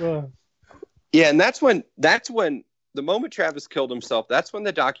 Oh god. Yeah, and that's when the moment Travis killed himself, that's when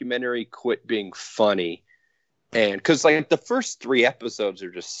the documentary quit being funny. And because like the first 3 episodes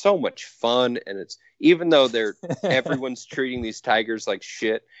are just so much fun, and it's even though everyone's treating these tigers like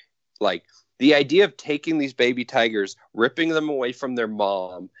shit, like the idea of taking these baby tigers, ripping them away from their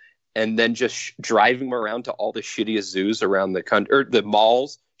mom, and then just driving them around to all the shittiest zoos around the country, or the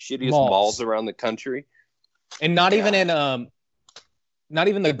shittiest malls around the country, and not even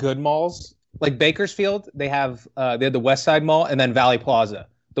the good malls. Like Bakersfield, they had the West Side Mall and then Valley Plaza.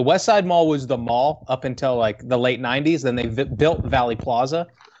 The West Side Mall was the mall up until like the late 90s. Then they built Valley Plaza.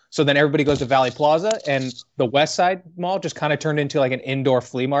 So then everybody goes to Valley Plaza, and the West Side Mall just kind of turned into like an indoor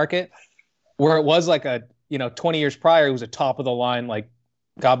flea market, where it was like 20 years prior, it was a top of the line, like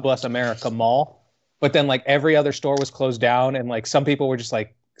God Bless America mall. But then like every other store was closed down, and like some people were just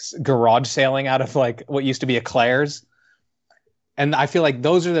like garage sailing out of like what used to be a Claire's. And I feel like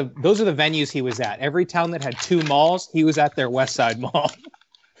those are the venues he was at. Every town that had 2 malls, he was at their West Side Mall.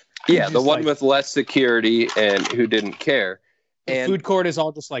 Yeah, the one with less security and who didn't care. And the food court is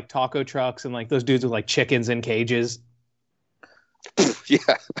all just like taco trucks and like those dudes with like chickens in cages. Yeah.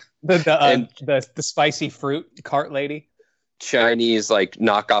 The spicy fruit cart lady. Chinese like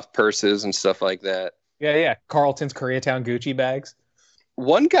knockoff purses and stuff like that. Yeah. Carlton's Koreatown Gucci bags.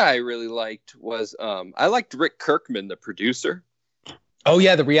 One guy I really liked was I liked Rick Kirkman, the producer. Oh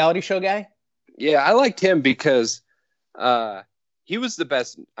yeah, the reality show guy? Yeah, I liked him because he was the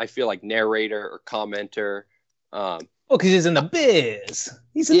best, I feel like, narrator or commenter. Because he's in the biz.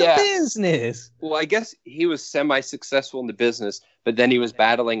 He's in the business. Well, I guess he was semi-successful in the business, but then he was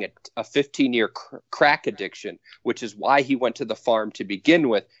battling a 15-year crack addiction, which is why he went to the farm to begin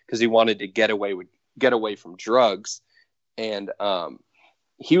with, because he wanted to get away from drugs. And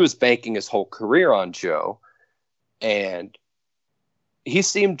he was banking his whole career on Joe. And he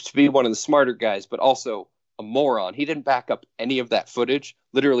seemed to be one of the smarter guys, but also a moron. He didn't back up any of that footage,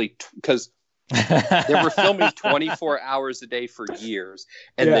 literally, because they were filming 24 hours a day for years.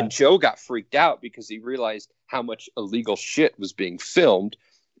 And then Joe got freaked out because he realized how much illegal shit was being filmed.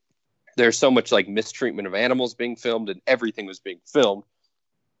 There's so much like mistreatment of animals being filmed, and everything was being filmed.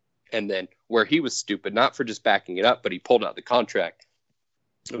 And then where he was stupid, not for just backing it up, but he pulled out the contract.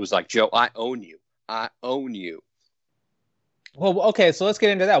 It was like, Joe, I own you. I own you. Well, okay, so let's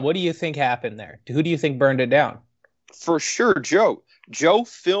get into that. What do you think happened there? Who do you think burned it down? For sure, Joe. Joe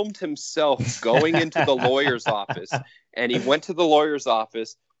filmed himself going into the lawyer's office, and he went to the lawyer's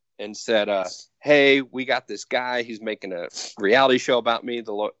office and said, hey, we got this guy. He's making a reality show about me.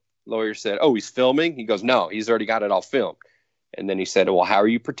 The lawyer said, oh, he's filming? He goes, no, he's already got it all filmed. And then he said, well, how are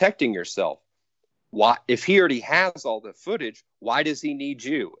you protecting yourself? Why, if he already has all the footage, why does he need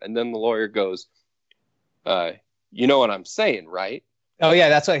you? And then the lawyer goes, you know what I'm saying, right? Oh yeah,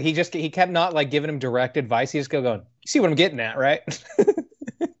 that's what he kept not like giving him direct advice. He just kept going, you see what I'm getting at, right?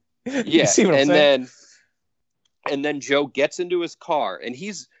 Yeah. See what I'm saying? And then Joe gets into his car and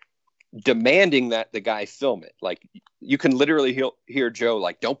he's demanding that the guy film it. Like you can literally hear Joe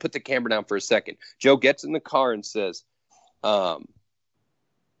like, don't put the camera down for a second. Joe gets in the car and says,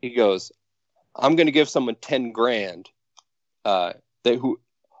 he goes, I'm going to give someone 10 grand.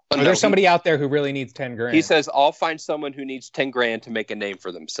 There's somebody out there who really needs 10 grand. He says, I'll find someone who needs 10 grand to make a name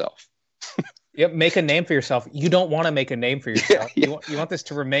for themselves. Yep, make a name for yourself. You don't want to make a name for yourself. Yeah. You want this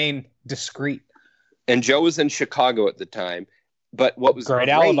to remain discreet. And Joe was in Chicago at the time. But what was great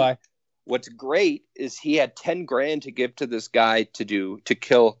alibi. What's great is he had $10,000 to give to this guy to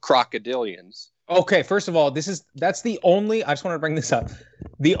kill crocodilians. Okay, first of all, that's the only. I just want to bring this up.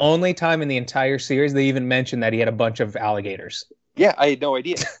 The only time in the entire series they even mentioned that he had a bunch of alligators. Yeah, I had no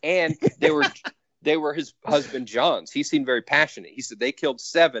idea, and they were his husband John's. He seemed very passionate. He said they killed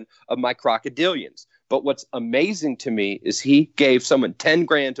 7 of my crocodilians. But what's amazing to me is he gave someone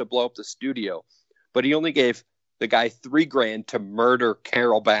 $10,000 to blow up the studio, but he only gave the guy $3,000 to murder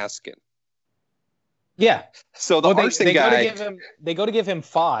Carol Baskin. Yeah. So the arson guy, they go to give him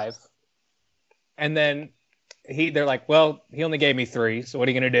 5, and then they're like, well, he only gave me 3, so what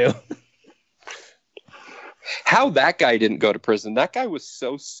are you gonna do? How that guy didn't go to prison? That guy was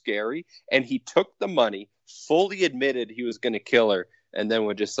so scary, and he took the money, fully admitted he was going to kill her, and then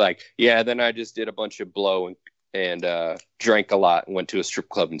was just like, yeah, then I just did a bunch of blow and drank a lot and went to a strip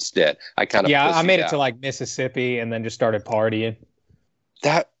club instead. I made it to like Mississippi and then just started partying.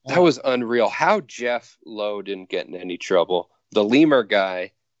 That was unreal. How Jeff Lowe didn't get in any trouble. The lemur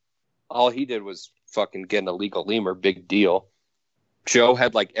guy, all he did was fucking get an illegal lemur. Big deal. Joe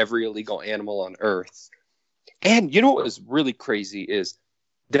had like every illegal animal on Earth. And you know what was really crazy is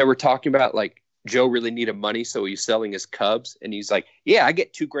they were talking about like Joe really needed money, so he's selling his cubs. And he's like, yeah, I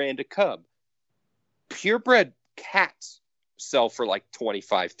get $2,000 a cub. Purebred cats sell for like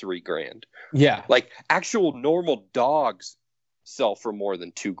 $3,000. Yeah. Like actual normal dogs sell for more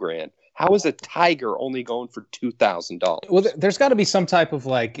than $2,000. How is a tiger only going for $2,000? Well, there's got to be some type of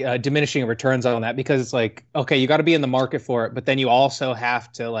like diminishing returns on that, because it's like, okay, you got to be in the market for it, but then you also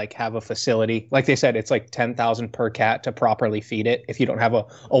have to like have a facility. Like they said, it's like $10,000 per cat to properly feed it if you don't have a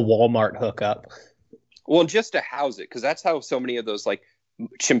Walmart hookup. Well, just to house it, because that's how so many of those like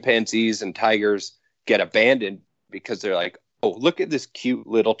chimpanzees and tigers get abandoned, because they're like, oh, look at this cute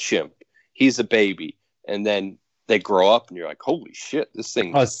little chimp. He's a baby. And then they grow up and you're like, holy shit, this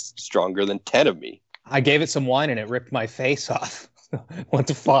thing is stronger than 10 of me. I gave it some wine and it ripped my face off. What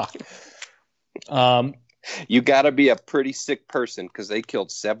the fuck? You got to be a pretty sick person, because they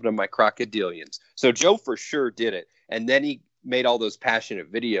killed 7 of my crocodilians. So Joe for sure did it. And then he made all those passionate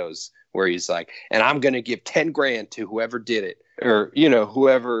videos where he's like, and I'm going to give $10,000 to whoever did it, or, you know,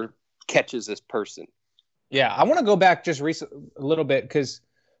 whoever catches this person. Yeah, I want to go back just a little bit, because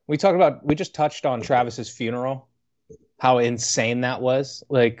we just touched on Travis's funeral. How insane that was.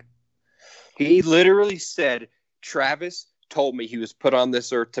 Like, he literally said, Travis told me he was put on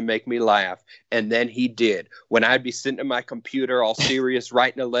this earth to make me laugh. And then he did. When I'd be sitting at my computer all serious,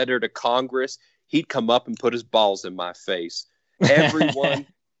 writing a letter to Congress, he'd come up and put his balls in my face. Everyone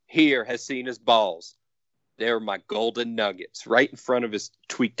here has seen his balls. They're my golden nuggets right in front of his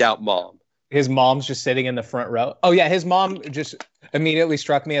tweaked out mom. His mom's just sitting in the front row. Oh yeah. His mom just immediately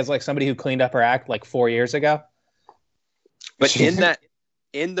struck me as like somebody who cleaned up her act like 4 years ago. But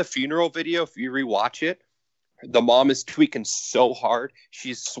in the funeral video, if you rewatch it, the mom is tweaking so hard.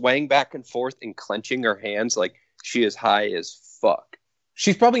 She's swaying back and forth and clenching her hands like she is high as fuck.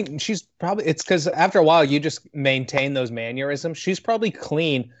 She's probably, it's because after a while you just maintain those mannerisms. She's probably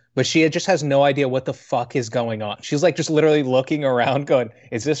clean, but she just has no idea what the fuck is going on. She's like just literally looking around going,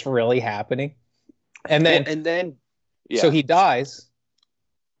 is this really happening? And then, yeah. So he dies.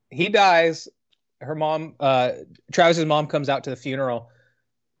 Her mom, Travis's mom, comes out to the funeral,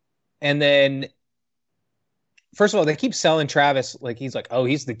 and then, first of all, they keep selling Travis like he's like, oh,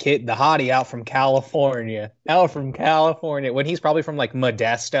 he's the kid, the hottie out from California, when he's probably from like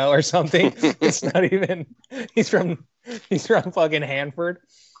Modesto or something. It's not even. He's from fucking Hanford.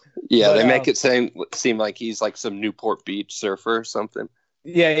 Yeah, but, they make it seem like he's like some Newport Beach surfer or something.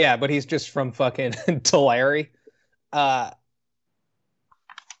 Yeah, but he's just from fucking Tulare.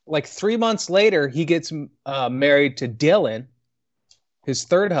 Like 3 months later, he gets married to Dylan, his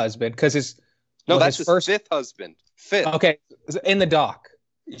third husband, because his first 5th husband. 5th. Okay, in the doc.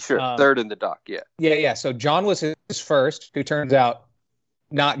 Sure, 3rd in the doc. Yeah. Yeah. So John was his first, who turns out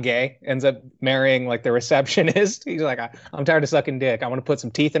not gay, ends up marrying like the receptionist. He's like, I'm tired of sucking dick. I want to put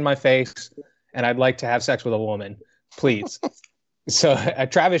some teeth in my face, and I'd like to have sex with a woman, please. So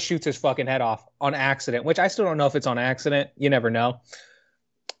Travis shoots his fucking head off on accident, which I still don't know if it's on accident. You never know.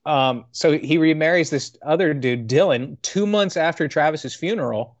 So he remarries this other dude, Dylan, 2 months after Travis's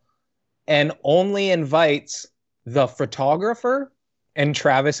funeral, and only invites the photographer and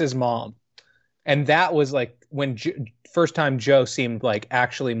Travis's mom. And that was like when first time Joe seemed like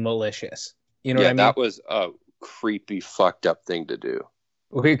actually malicious. You know what I mean? That was a creepy, fucked up thing to do.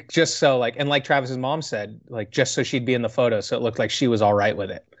 Just so like, and like Travis's mom said, like just so she'd be in the photo, so it looked like she was all right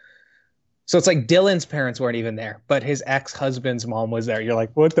with it. So it's like Dylan's parents weren't even there, but his ex-husband's mom was there. You're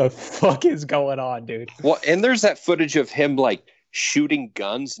like, what the fuck is going on, dude? Well, and there's that footage of him like shooting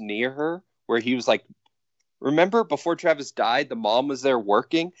guns near her, where he was like, remember before Travis died, the mom was there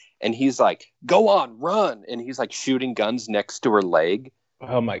working, and he's like, go on, run. And he's like shooting guns next to her leg.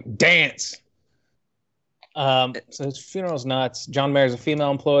 Oh my, dance. So his funeral's nuts. John marries a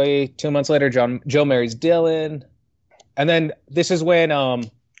female employee. 2 months later, Joe marries Dylan. And then this is when,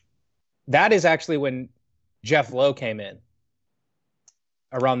 that is actually when Jeff Lowe came in.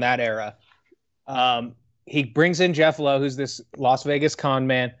 Around that era. He brings in Jeff Lowe, who's this Las Vegas con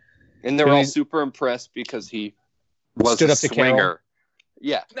man. And they're all super impressed because he was stood a up to swinger. Carol.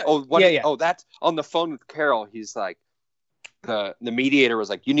 Yeah. Yeah. That's on the phone with Carol. He's like, the mediator was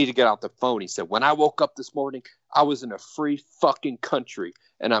like, you need to get out the phone. He said, when I woke up this morning, I was in a free fucking country,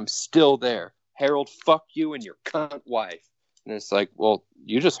 and I'm still there. Harold, fuck you and your cunt wife. And it's like, well,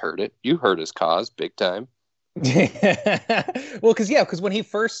 you just heard it. You heard his cause big time. Well, because when he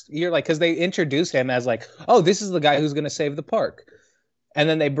first, you're like, because they introduce him as like, oh, this is the guy who's going to save the park. And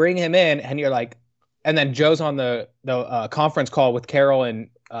then they bring him in, and you're like, and then Joe's on the conference call with Carol and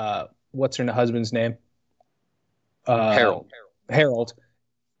what's her husband's name? Harold.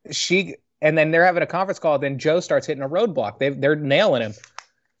 And then they're having a conference call. Then Joe starts hitting a roadblock. They're nailing him.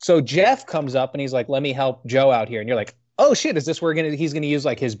 So Jeff comes up and he's like, let me help Joe out here. And you're like, oh shit, is this where he's gonna use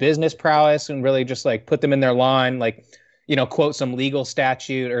like his business prowess and really just like put them in their line, like, you know, quote some legal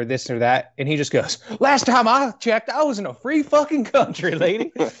statute or this or that? And he just goes, last time I checked, I was in a free fucking country,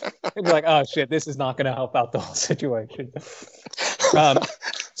 lady. And be like, oh shit, this is not gonna help out the whole situation.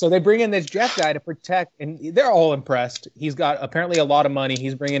 So they bring in this Jeff guy to protect, and they're all impressed. He's got apparently a lot of money.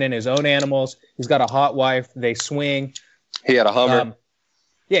 He's bringing in his own animals. He's got a hot wife. They swing. He had a Hummer.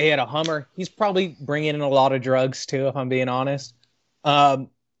 Yeah, he had a Hummer. He's probably bringing in a lot of drugs too, if I'm being honest.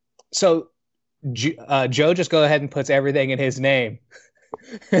 So Joe just go ahead and puts everything in his name.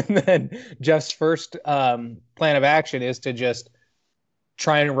 And then Jeff's first plan of action is to just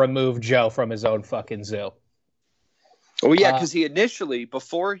try and remove Joe from his own fucking zoo. Oh, yeah, because he initially,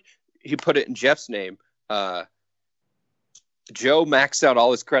 before he put it in Jeff's name, Joe maxed out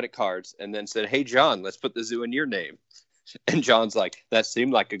all his credit cards and then said, hey, John, let's put the zoo in your name. And John's like, that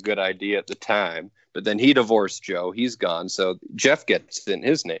seemed like a good idea at the time. But then he divorced Joe. He's gone. So Jeff gets it in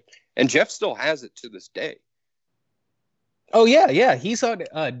his name. And Jeff still has it to this day. Oh, yeah. He's on.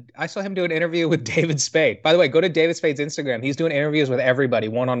 I saw him do an interview with David Spade. By the way, go to David Spade's Instagram. He's doing interviews with everybody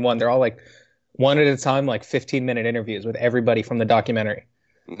one-on-one. They're all like one at a time, like 15-minute interviews with everybody from the documentary.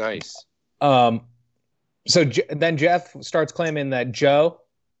 Nice. So then Jeff starts claiming that Joe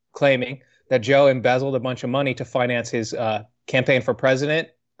embezzled a bunch of money to finance his campaign for president,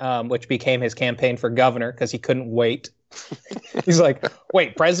 which became his campaign for governor because he couldn't wait. He's like,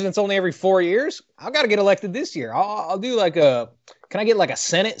 wait, president's only every 4 years? I've got to get elected this year. I'll do can I get like a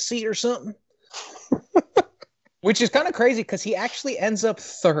Senate seat or something? Which is kind of crazy because he actually ends up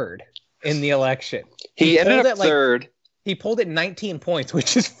third in the election. He ended up third. He pulled it 19 points,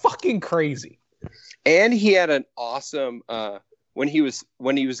 which is fucking crazy. And he had an awesome when he was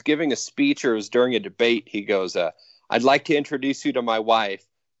giving a speech or it was during a debate, he goes, I'd like to introduce you to my wife,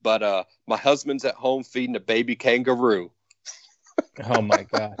 but my husband's at home feeding a baby kangaroo. Oh my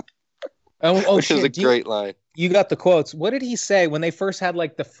God. Which is a great line. You got the quotes. What did he say when they first had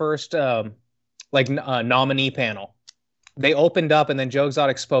like the first nominee panel? They opened up and then Joe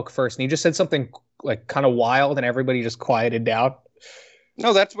Exotic spoke first and he just said something like kind of wild and everybody just quieted down.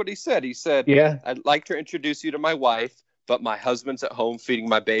 No, that's what he said. He said, yeah, I'd like to introduce you to my wife, but my husband's at home feeding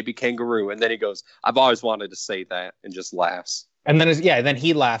my baby kangaroo. And then he goes, I've always wanted to say that, and just laughs. And then then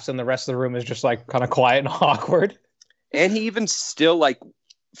he laughs and the rest of the room is just like kind of quiet and awkward. And he even still, like,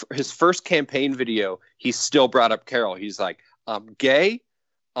 for his first campaign video, he still brought up Carol. He's like, I'm gay,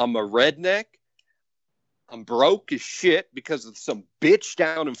 I'm a redneck, I'm broke as shit because of some bitch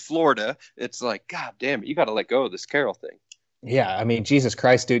down in Florida. It's like, God damn it, you got to let go of this Carol thing. Yeah, I mean, Jesus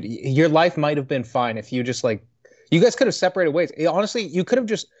Christ, dude. Your life might have been fine if you just, like, you guys could have separated ways. Honestly, you could have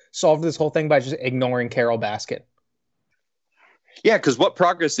just solved this whole thing by just ignoring Carol Baskin. Yeah, because what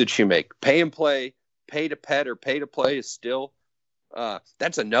progress did she make? Pay and play, pay to pet, or pay to play is still...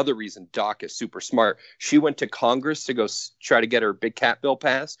 that's another reason Doc is super smart. She went to Congress to go try to get her big cat bill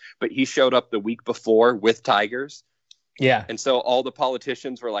passed, but he showed up the week before with tigers. Yeah. And so all the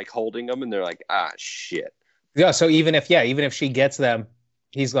politicians were, like, holding them, and they're like, shit. Yeah, so even if she gets them,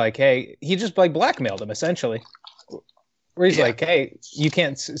 he's like, hey, he just like blackmailed him essentially. Where he's like, hey, you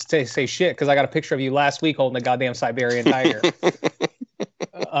can't say shit because I got a picture of you last week holding a goddamn Siberian tiger.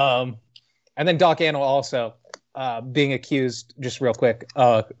 And then Doc Antle also being accused, just real quick,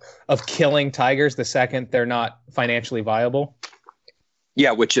 of killing tigers the second they're not financially viable.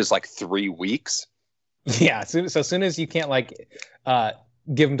 Yeah, which is like 3 weeks. Yeah, so as soon as you can't like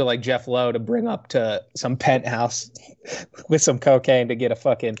give him to like Jeff Lowe to bring up to some penthouse with some cocaine to get a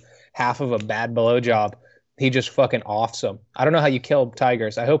fucking half of a bad blowjob, he just fucking offs him. I don't know how you kill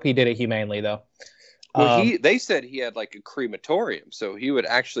tigers. I hope he did it humanely though. Well, they said he had like a crematorium, so he would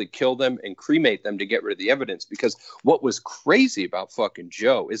actually kill them and cremate them to get rid of the evidence. Because what was crazy about fucking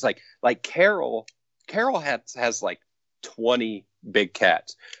Joe is like Carol has like 20 big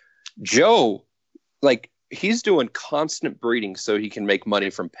cats. Joe, like, he's doing constant breeding so he can make money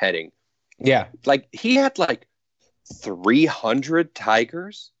from petting. Yeah, like he had like 300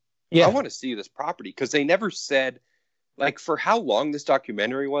 tigers. Yeah, I want to see this property because they never said. Like, for how long this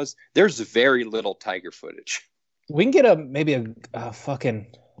documentary was, there's very little tiger footage. We can get maybe a fucking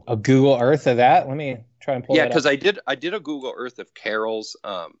Google Earth of that. Let me try and pull that up. Yeah, because I did a Google Earth of Carol's,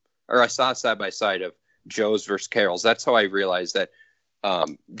 or I saw side by side of Joe's versus Carol's. That's how I realized that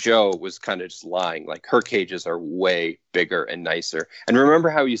Joe was kind of just lying. Like, her cages are way bigger and nicer. And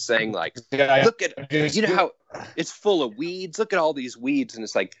remember how he's saying, like, look at, you know how it's full of weeds? Look at all these weeds. And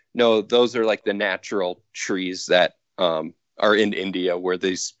it's like, no, those are like the natural trees that are in India where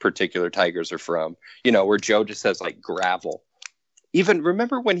these particular tigers are from, you know, where Joe just has like gravel. Even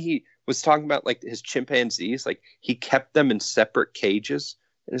remember when he was talking about like his chimpanzees, like he kept them in separate cages,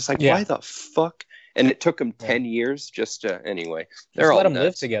 and it's like, why the fuck? And it took him 10 years just to, anyway, they're just all let them nuts.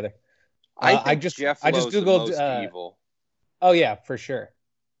 live together. I just Googled the most evil. Oh yeah, for sure.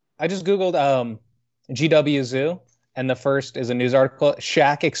 I just Googled GW Zoo, and the first is a news article,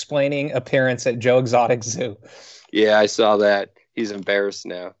 Shaq explaining appearance at Joe Exotic Zoo. Yeah, I saw that. He's embarrassed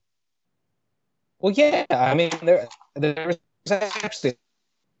now. Well, yeah. I mean, there was actually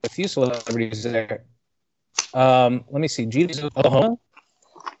a few celebrities there. Let me see.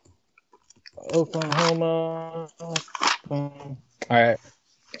 Oklahoma. All right.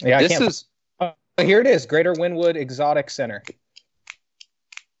 Yeah, here it is. Greater Wynwood Exotic Center.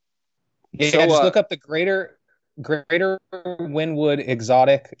 Yeah, so, just look up the Greater Wynwood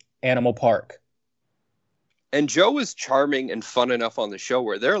Exotic Animal Park. And Joe is charming and fun enough on the show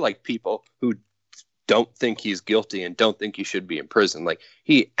where there are like people who don't think he's guilty and don't think he should be in prison. Like,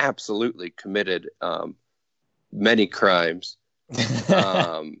 he absolutely committed many crimes.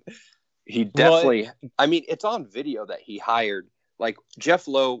 He definitely, I mean, it's on video that he hired, like, Jeff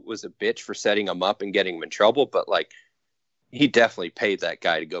Lowe was a bitch for setting him up and getting him in trouble, but like, he definitely paid that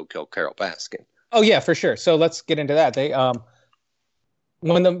guy to go kill Carol Baskin. Oh yeah, for sure. So let's get into that. They,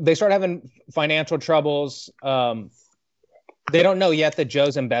 when they start having financial troubles, they don't know yet that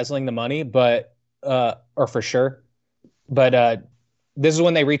Joe's embezzling the money, but or for sure. But this is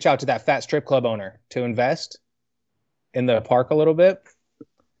when they reach out to that fat strip club owner to invest in the park a little bit.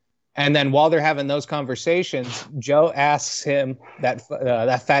 And then while they're having those conversations, Joe asks him that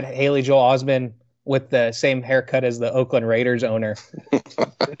fat Haley Joel Osment with the same haircut as the Oakland Raiders owner.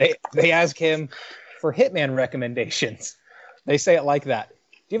 they ask him for hitman recommendations. They say it like that. Do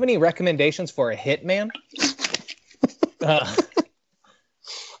you have any recommendations for a hitman?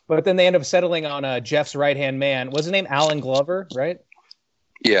 But then they end up settling on Jeff's right-hand man. What's his name? Alan Glover, right?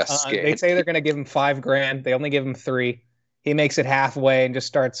 Yes. They say they're going to give him $5,000. They only give him $3,000. He makes it halfway and just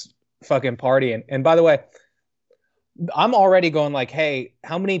starts fucking partying. And by the way, I'm already going like, hey,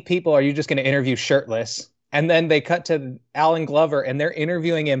 how many people are you just going to interview shirtless? And then they cut to Alan Glover, and they're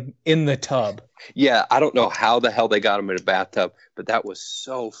interviewing him in the tub. Yeah, I don't know how the hell they got him in a bathtub, but that was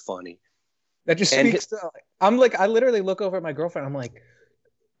so funny. That just speaks to, I'm like, I literally look over at my girlfriend. I'm like,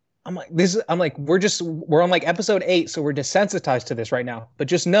 we're on like episode 8, so we're desensitized to this right now. But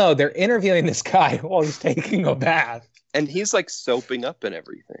just know they're interviewing this guy while he's taking a bath. And he's like soaping up and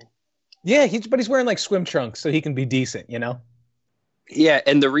everything. Yeah, but he's wearing like swim trunks so he can be decent, you know? Yeah,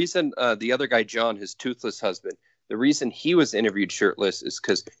 and the reason the other guy, John, his toothless husband, the reason he was interviewed shirtless is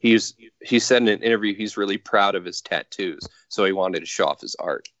because he said in an interview he's really proud of his tattoos, so he wanted to show off his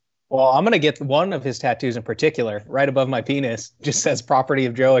art. Well, I'm going to get one of his tattoos in particular, right above my penis, just says property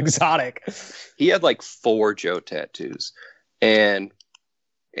of Joe Exotic. He had like 4 Joe tattoos. And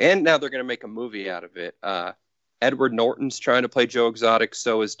now they're going to make a movie out of it. Edward Norton's trying to play Joe Exotic,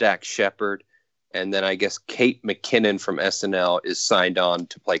 so is Dax Shepard. And then I guess Kate McKinnon from SNL is signed on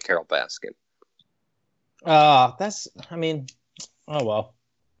to play Carol Baskin. Oh well.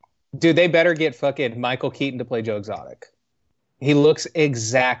 Dude, they better get fucking Michael Keaton to play Joe Exotic. He looks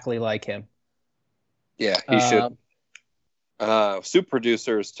exactly like him. Yeah, he should. Soup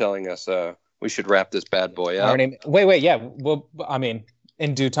Producer is telling us we should wrap this bad boy up. Wait, yeah. Well, I mean,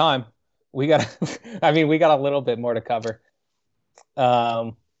 in due time. We got a little bit more to cover.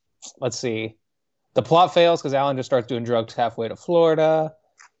 Let's see. The plot fails because Alan just starts doing drugs halfway to Florida.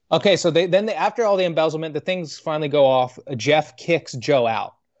 Okay, so after all the embezzlement, the things finally go off. Jeff kicks Joe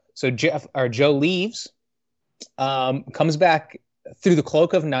out. So Joe leaves, comes back through the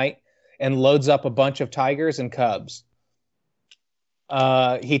cloak of night, and loads up a bunch of tigers and cubs.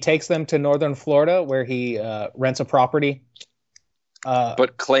 He takes them to northern Florida, where he rents a property.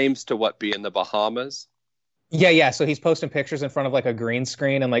 But claims to be in the Bahamas? Yeah. So he's posting pictures in front of like a green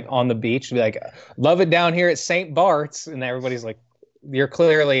screen and like on the beach to be like, love it down here at St. Bart's. And everybody's like, you're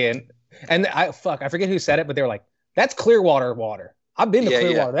clearly in. And I forget who said it, but they were like, that's Clearwater water. I've been to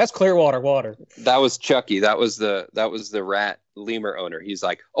Clearwater. Yeah. That's Clearwater water. That was Chucky. That was the rat lemur owner. He's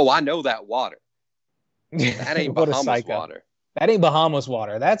like, oh, I know that water. That ain't Bahamas water. That ain't Bahamas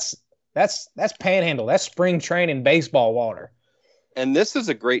water. That's Panhandle. That's spring training baseball water. And this is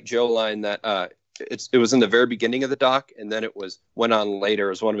a great Joe line that it was in the very beginning of the doc, and then went on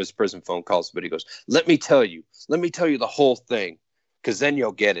later as one of his prison phone calls. But he goes, let me tell you the whole thing, because then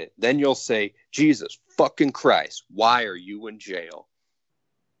you'll get it. Then you'll say, Jesus fucking Christ, why are you in jail?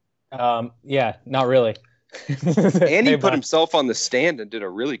 Yeah, not really. And he put himself on the stand and did a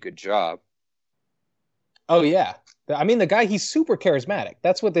really good job. Oh, yeah. I mean, the guy, he's super charismatic.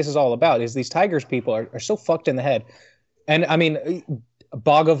 That's what this is all about, is these Tigers people are so fucked in the head. And, I mean,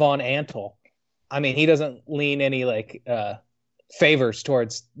 Bhagavan Antle, I mean, he doesn't lean any, like, favors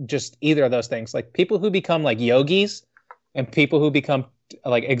towards just either of those things. Like, people who become, like, yogis and people who become,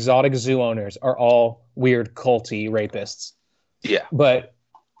 like, exotic zoo owners are all weird, culty rapists. Yeah. But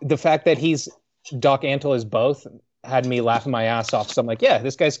the fact that Doc Antle is both had me laughing my ass off. So I'm like, yeah,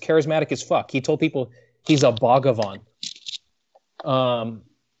 this guy's charismatic as fuck. He told people he's a Bhagavan.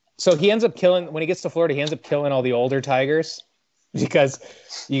 So he ends up when he gets to Florida, he ends up killing all the older tigers because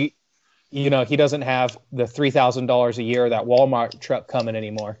he doesn't have the $3,000 a year that Walmart truck coming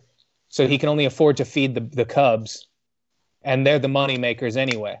anymore. So he can only afford to feed the cubs, and they're the money makers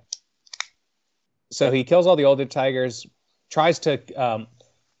anyway. So he kills all the older tigers, tries to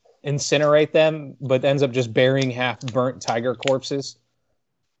incinerate them, but ends up just burying half burnt tiger corpses.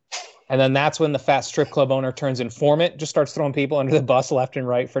 And then that's when the fat strip club owner turns informant, just starts throwing people under the bus left and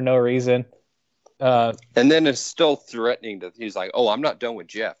right for no reason. And then is still threatening he's like, oh, I'm not done with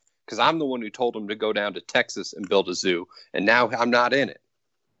Jeff, because I'm the one who told him to go down to Texas and build a zoo, and now I'm not in it.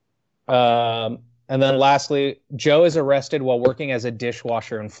 And then lastly, Joe is arrested while working as a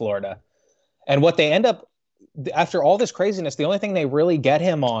dishwasher in Florida. And what they end up, after all this craziness, the only thing they really get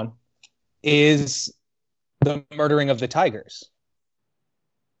him on is the murdering of the tigers.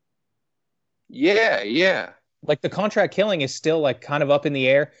 Yeah. Like the contract killing is still like kind of up in the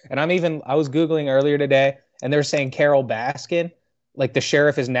air. And I was Googling earlier today, and they're saying Carol Baskin, like the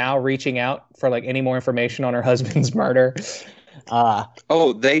sheriff, is now reaching out for like any more information on her husband's murder.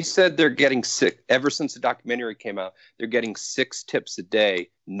 They said they're getting sick ever since the documentary came out. They're getting 6 tips a day.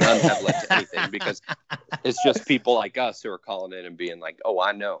 None have led to anything because it's just people like us who are calling in and being like, oh,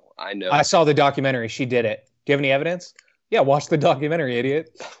 I know. I saw the documentary. She did it. Do you have any evidence? Yeah, watch the documentary,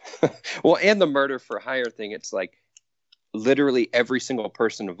 idiot. Well, and the murder for hire thing, it's like literally every single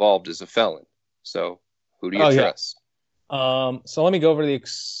person involved is a felon. So who do you trust? Yeah. So let me go over the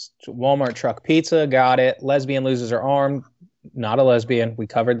Walmart truck pizza. Got it. Lesbian loses her arm. Not a lesbian. We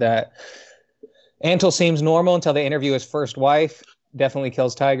covered that. Antle seems normal until they interview his first wife. Definitely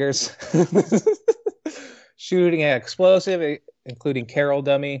kills tigers. Shooting an explosive, including Carol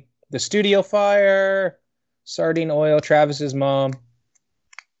dummy. The studio fire. Sardine oil, Travis's mom.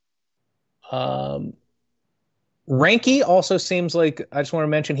 Ranky also seems like, I just want to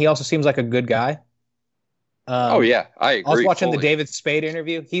mention, he also seems like a good guy. I agree. I was watching the David Spade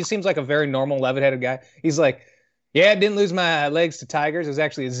interview. He seems like a very normal, level-headed guy. He's like, yeah, I didn't lose my legs to tigers. It was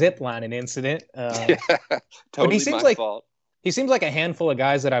actually a zip lining incident. Totally my fault. He seems like a handful of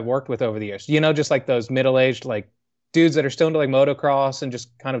guys that I've worked with over the years. You know, just like those middle-aged like dudes that are still into like motocross and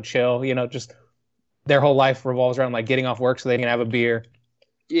just kind of chill, you know, just their whole life revolves around like getting off work so they can have a beer.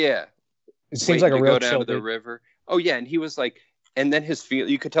 Yeah. It seems like a real go down to the river. Oh yeah, and he was like, and then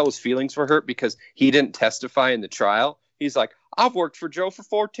you could tell his feelings were hurt because he didn't testify in the trial. He's like, I've worked for Joe for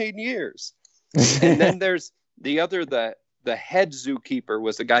 14 years. And then there's the head zookeeper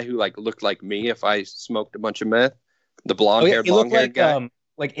was the guy who like looked like me if I smoked a bunch of meth. The blonde-haired, long-haired guy.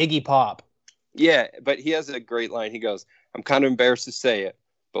 Like Iggy Pop. Yeah, but he has a great line. He goes, I'm kind of embarrassed to say it,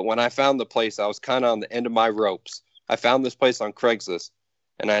 but when I found the place, I was kind of on the end of my ropes. I found this place on Craigslist,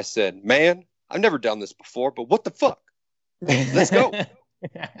 and I said, man, I've never done this before, but what the fuck? Let's go.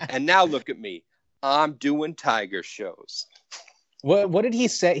 And now look at me. I'm doing tiger shows. What did he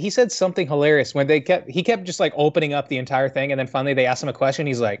say? He said something hilarious when he kept just like opening up the entire thing, and then finally they asked him a question.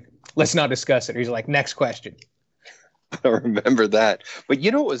 He's like, let's not discuss it. Or he's like, next question. I remember that. But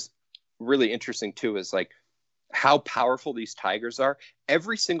you know what was really interesting too is like how powerful these tigers are.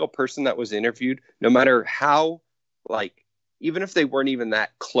 Every single person that was interviewed, no matter how, like, even if they weren't even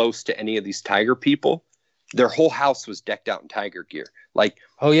that close to any of these tiger people, their whole house was decked out in tiger gear. Like,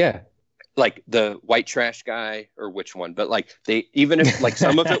 oh yeah, like the white trash guy, or which one? But like they, even if like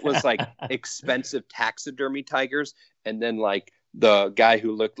some of it was like expensive taxidermy tigers, and then like the guy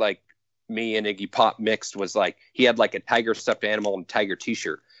who looked like me and Iggy Pop mixed was like, he had like a tiger stuffed animal and tiger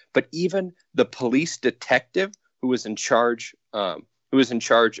t-shirt. But even the police detective who was in charge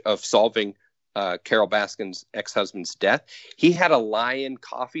of solving Carol Baskin's ex-husband's death, he had a lion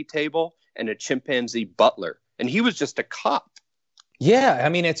coffee table and a chimpanzee butler, and he was just a cop. Yeah, I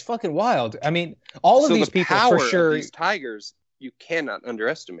mean, it's fucking wild. I mean, all of these people, for sure, these tigers, you cannot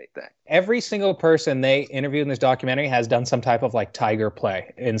underestimate that. Every single person they interviewed in this documentary has done some type of like tiger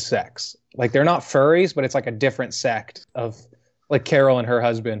play in sex. Like, they're not furries, but it's like a different sect of like Carol and her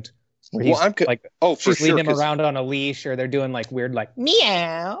husband. Where he's she's leading him around on a leash, or they're doing like weird, like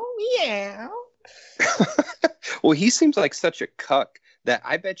meow, meow. Well, he seems like such a cuck that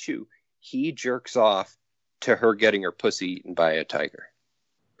I bet you he jerks off to her getting her pussy eaten by a tiger.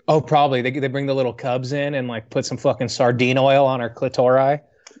 Oh, probably. They bring the little cubs in and like put some fucking sardine oil on her clitori.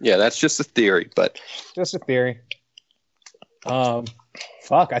 Yeah, that's just a theory, but just a theory.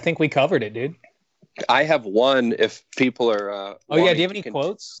 Fuck, I think we covered it, dude. I have one if people are oh yeah, do you have any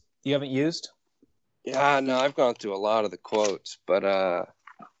quotes you haven't used? Yeah, no, I've gone through a lot of the quotes, but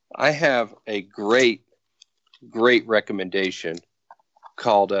I have a great recommendation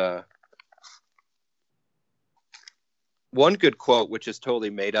called one good quote, which is totally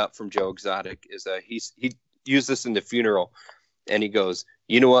made up from Joe Exotic, is he used this in the funeral, and he goes,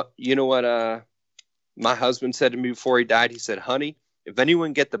 you know what my husband said to me before he died? He said, honey, if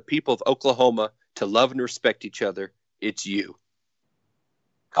anyone get the people of Oklahoma to love and respect each other, it's you.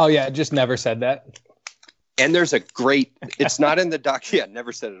 Oh yeah, just never said that. And there's a great, it's not in the doc. Yeah,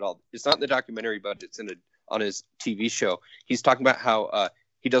 never said it all. It's not in the documentary, but it's on his TV show. He's talking about how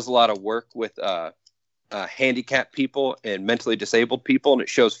he does a lot of work with handicapped people and mentally disabled people, and it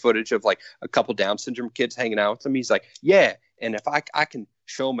shows footage of like a couple Down syndrome kids hanging out with him. He's like, yeah, and if I can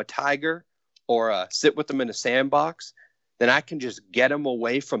show them a tiger or sit with them in a sandbox, then I can just get them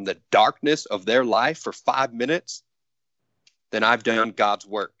away from the darkness of their life for 5 minutes. Then I've done God's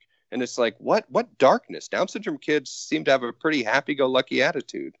work. And it's like, what darkness? Down syndrome kids seem to have a pretty happy-go-lucky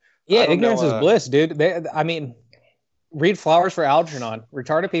attitude. Yeah, ignorance is bliss, dude. I mean, read Flowers for Algernon.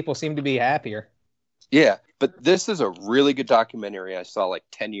 Retarded people seem to be happier. Yeah, but this is a really good documentary I saw like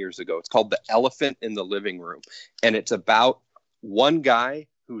 10 years ago. It's called The Elephant in the Living Room. And it's about one guy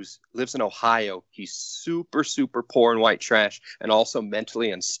who lives in Ohio. He's super, super poor and white trash and also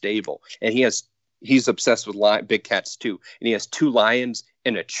mentally unstable. And he's obsessed with big cats too. And he has 2 lions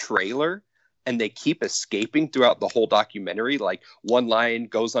in a trailer, and they keep escaping throughout the whole documentary. Like, one lion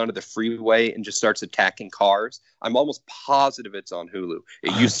goes onto the freeway and just starts attacking cars. I'm almost positive it's on Hulu.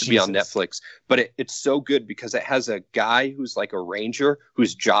 It used to be on Netflix, but it's so good because it has a guy who's like a ranger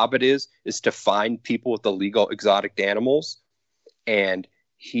whose job it is to find people with illegal exotic animals. And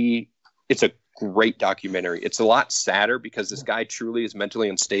it's a great documentary. It's a lot sadder because this guy truly is mentally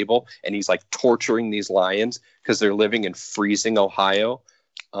unstable, and he's like torturing these lions because they're living in freezing Ohio.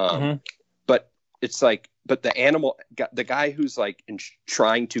 But it's like, but the guy who's like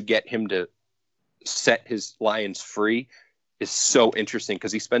trying to get him to set his lions free is so interesting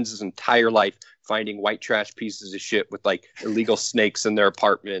because he spends his entire life finding white trash pieces of shit with like illegal snakes in their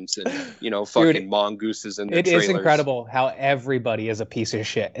apartments and, fucking mongooses in their trailers. It is incredible how everybody is a piece of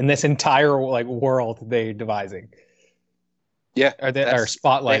shit in this entire like world they're devising. Yeah. Or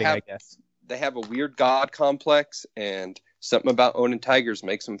spotlighting, I guess. They have a weird God complex, and something about owning tigers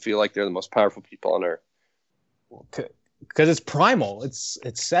makes them feel like they're the most powerful people on earth. Because it's primal, it's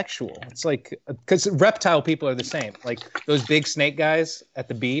sexual. It's like, because reptile people are the same. Like those big snake guys at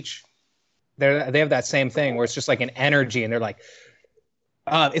the beach, they have that same thing where it's just like an energy, and they're like,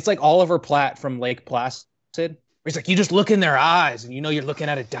 it's like Oliver Platt from Lake Placid. Where he's like, you just look in their eyes, and you're looking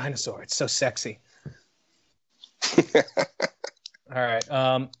at a dinosaur. It's so sexy. All right,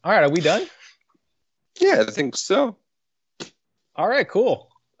 are we done? Yeah, I think so. All right, cool.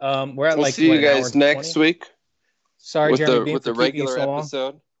 We're at we'll see you guys next week. Sorry, Jeremy, with the regular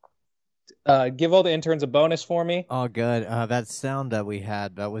episode. Give all the interns a bonus for me. Oh, good. That sound that we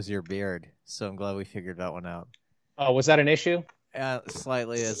had, that was your beard. So I'm glad we figured that one out. Oh, was that an issue?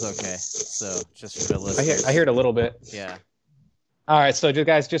 Slightly is okay. So just for the listeners. I heard a little bit. Yeah. All right, so you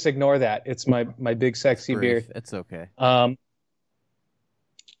guys just ignore that. It's my big sexy beard. It's okay.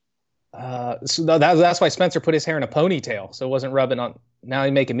 So that's why Spencer put his hair in a ponytail, so it wasn't rubbing on. Now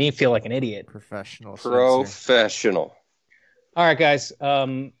he's making me feel like an idiot. Professional. All right, guys.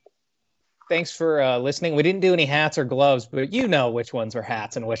 Thanks for listening. We didn't do any hats or gloves, but you know which ones were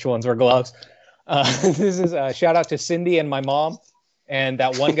hats and which ones were gloves. This is a shout out to Cindy and my mom and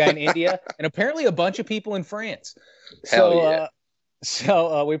that one guy in India and apparently a bunch of people in France. So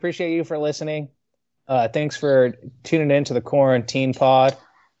we appreciate you for listening. Thanks for tuning in to the Quarantine Pod.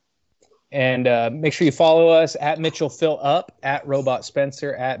 And make sure you follow us at Mitchell Phil Up, at Robot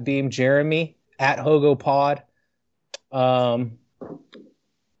Spencer, at Beam Jeremy, at Hogo Pod.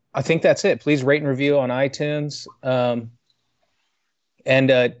 I think that's it. Please rate and review on iTunes. And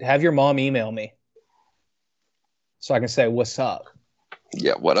have your mom email me so I can say, what's up?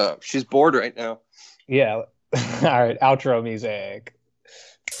 Yeah, what up? She's bored right now. Yeah. All right. Outro music.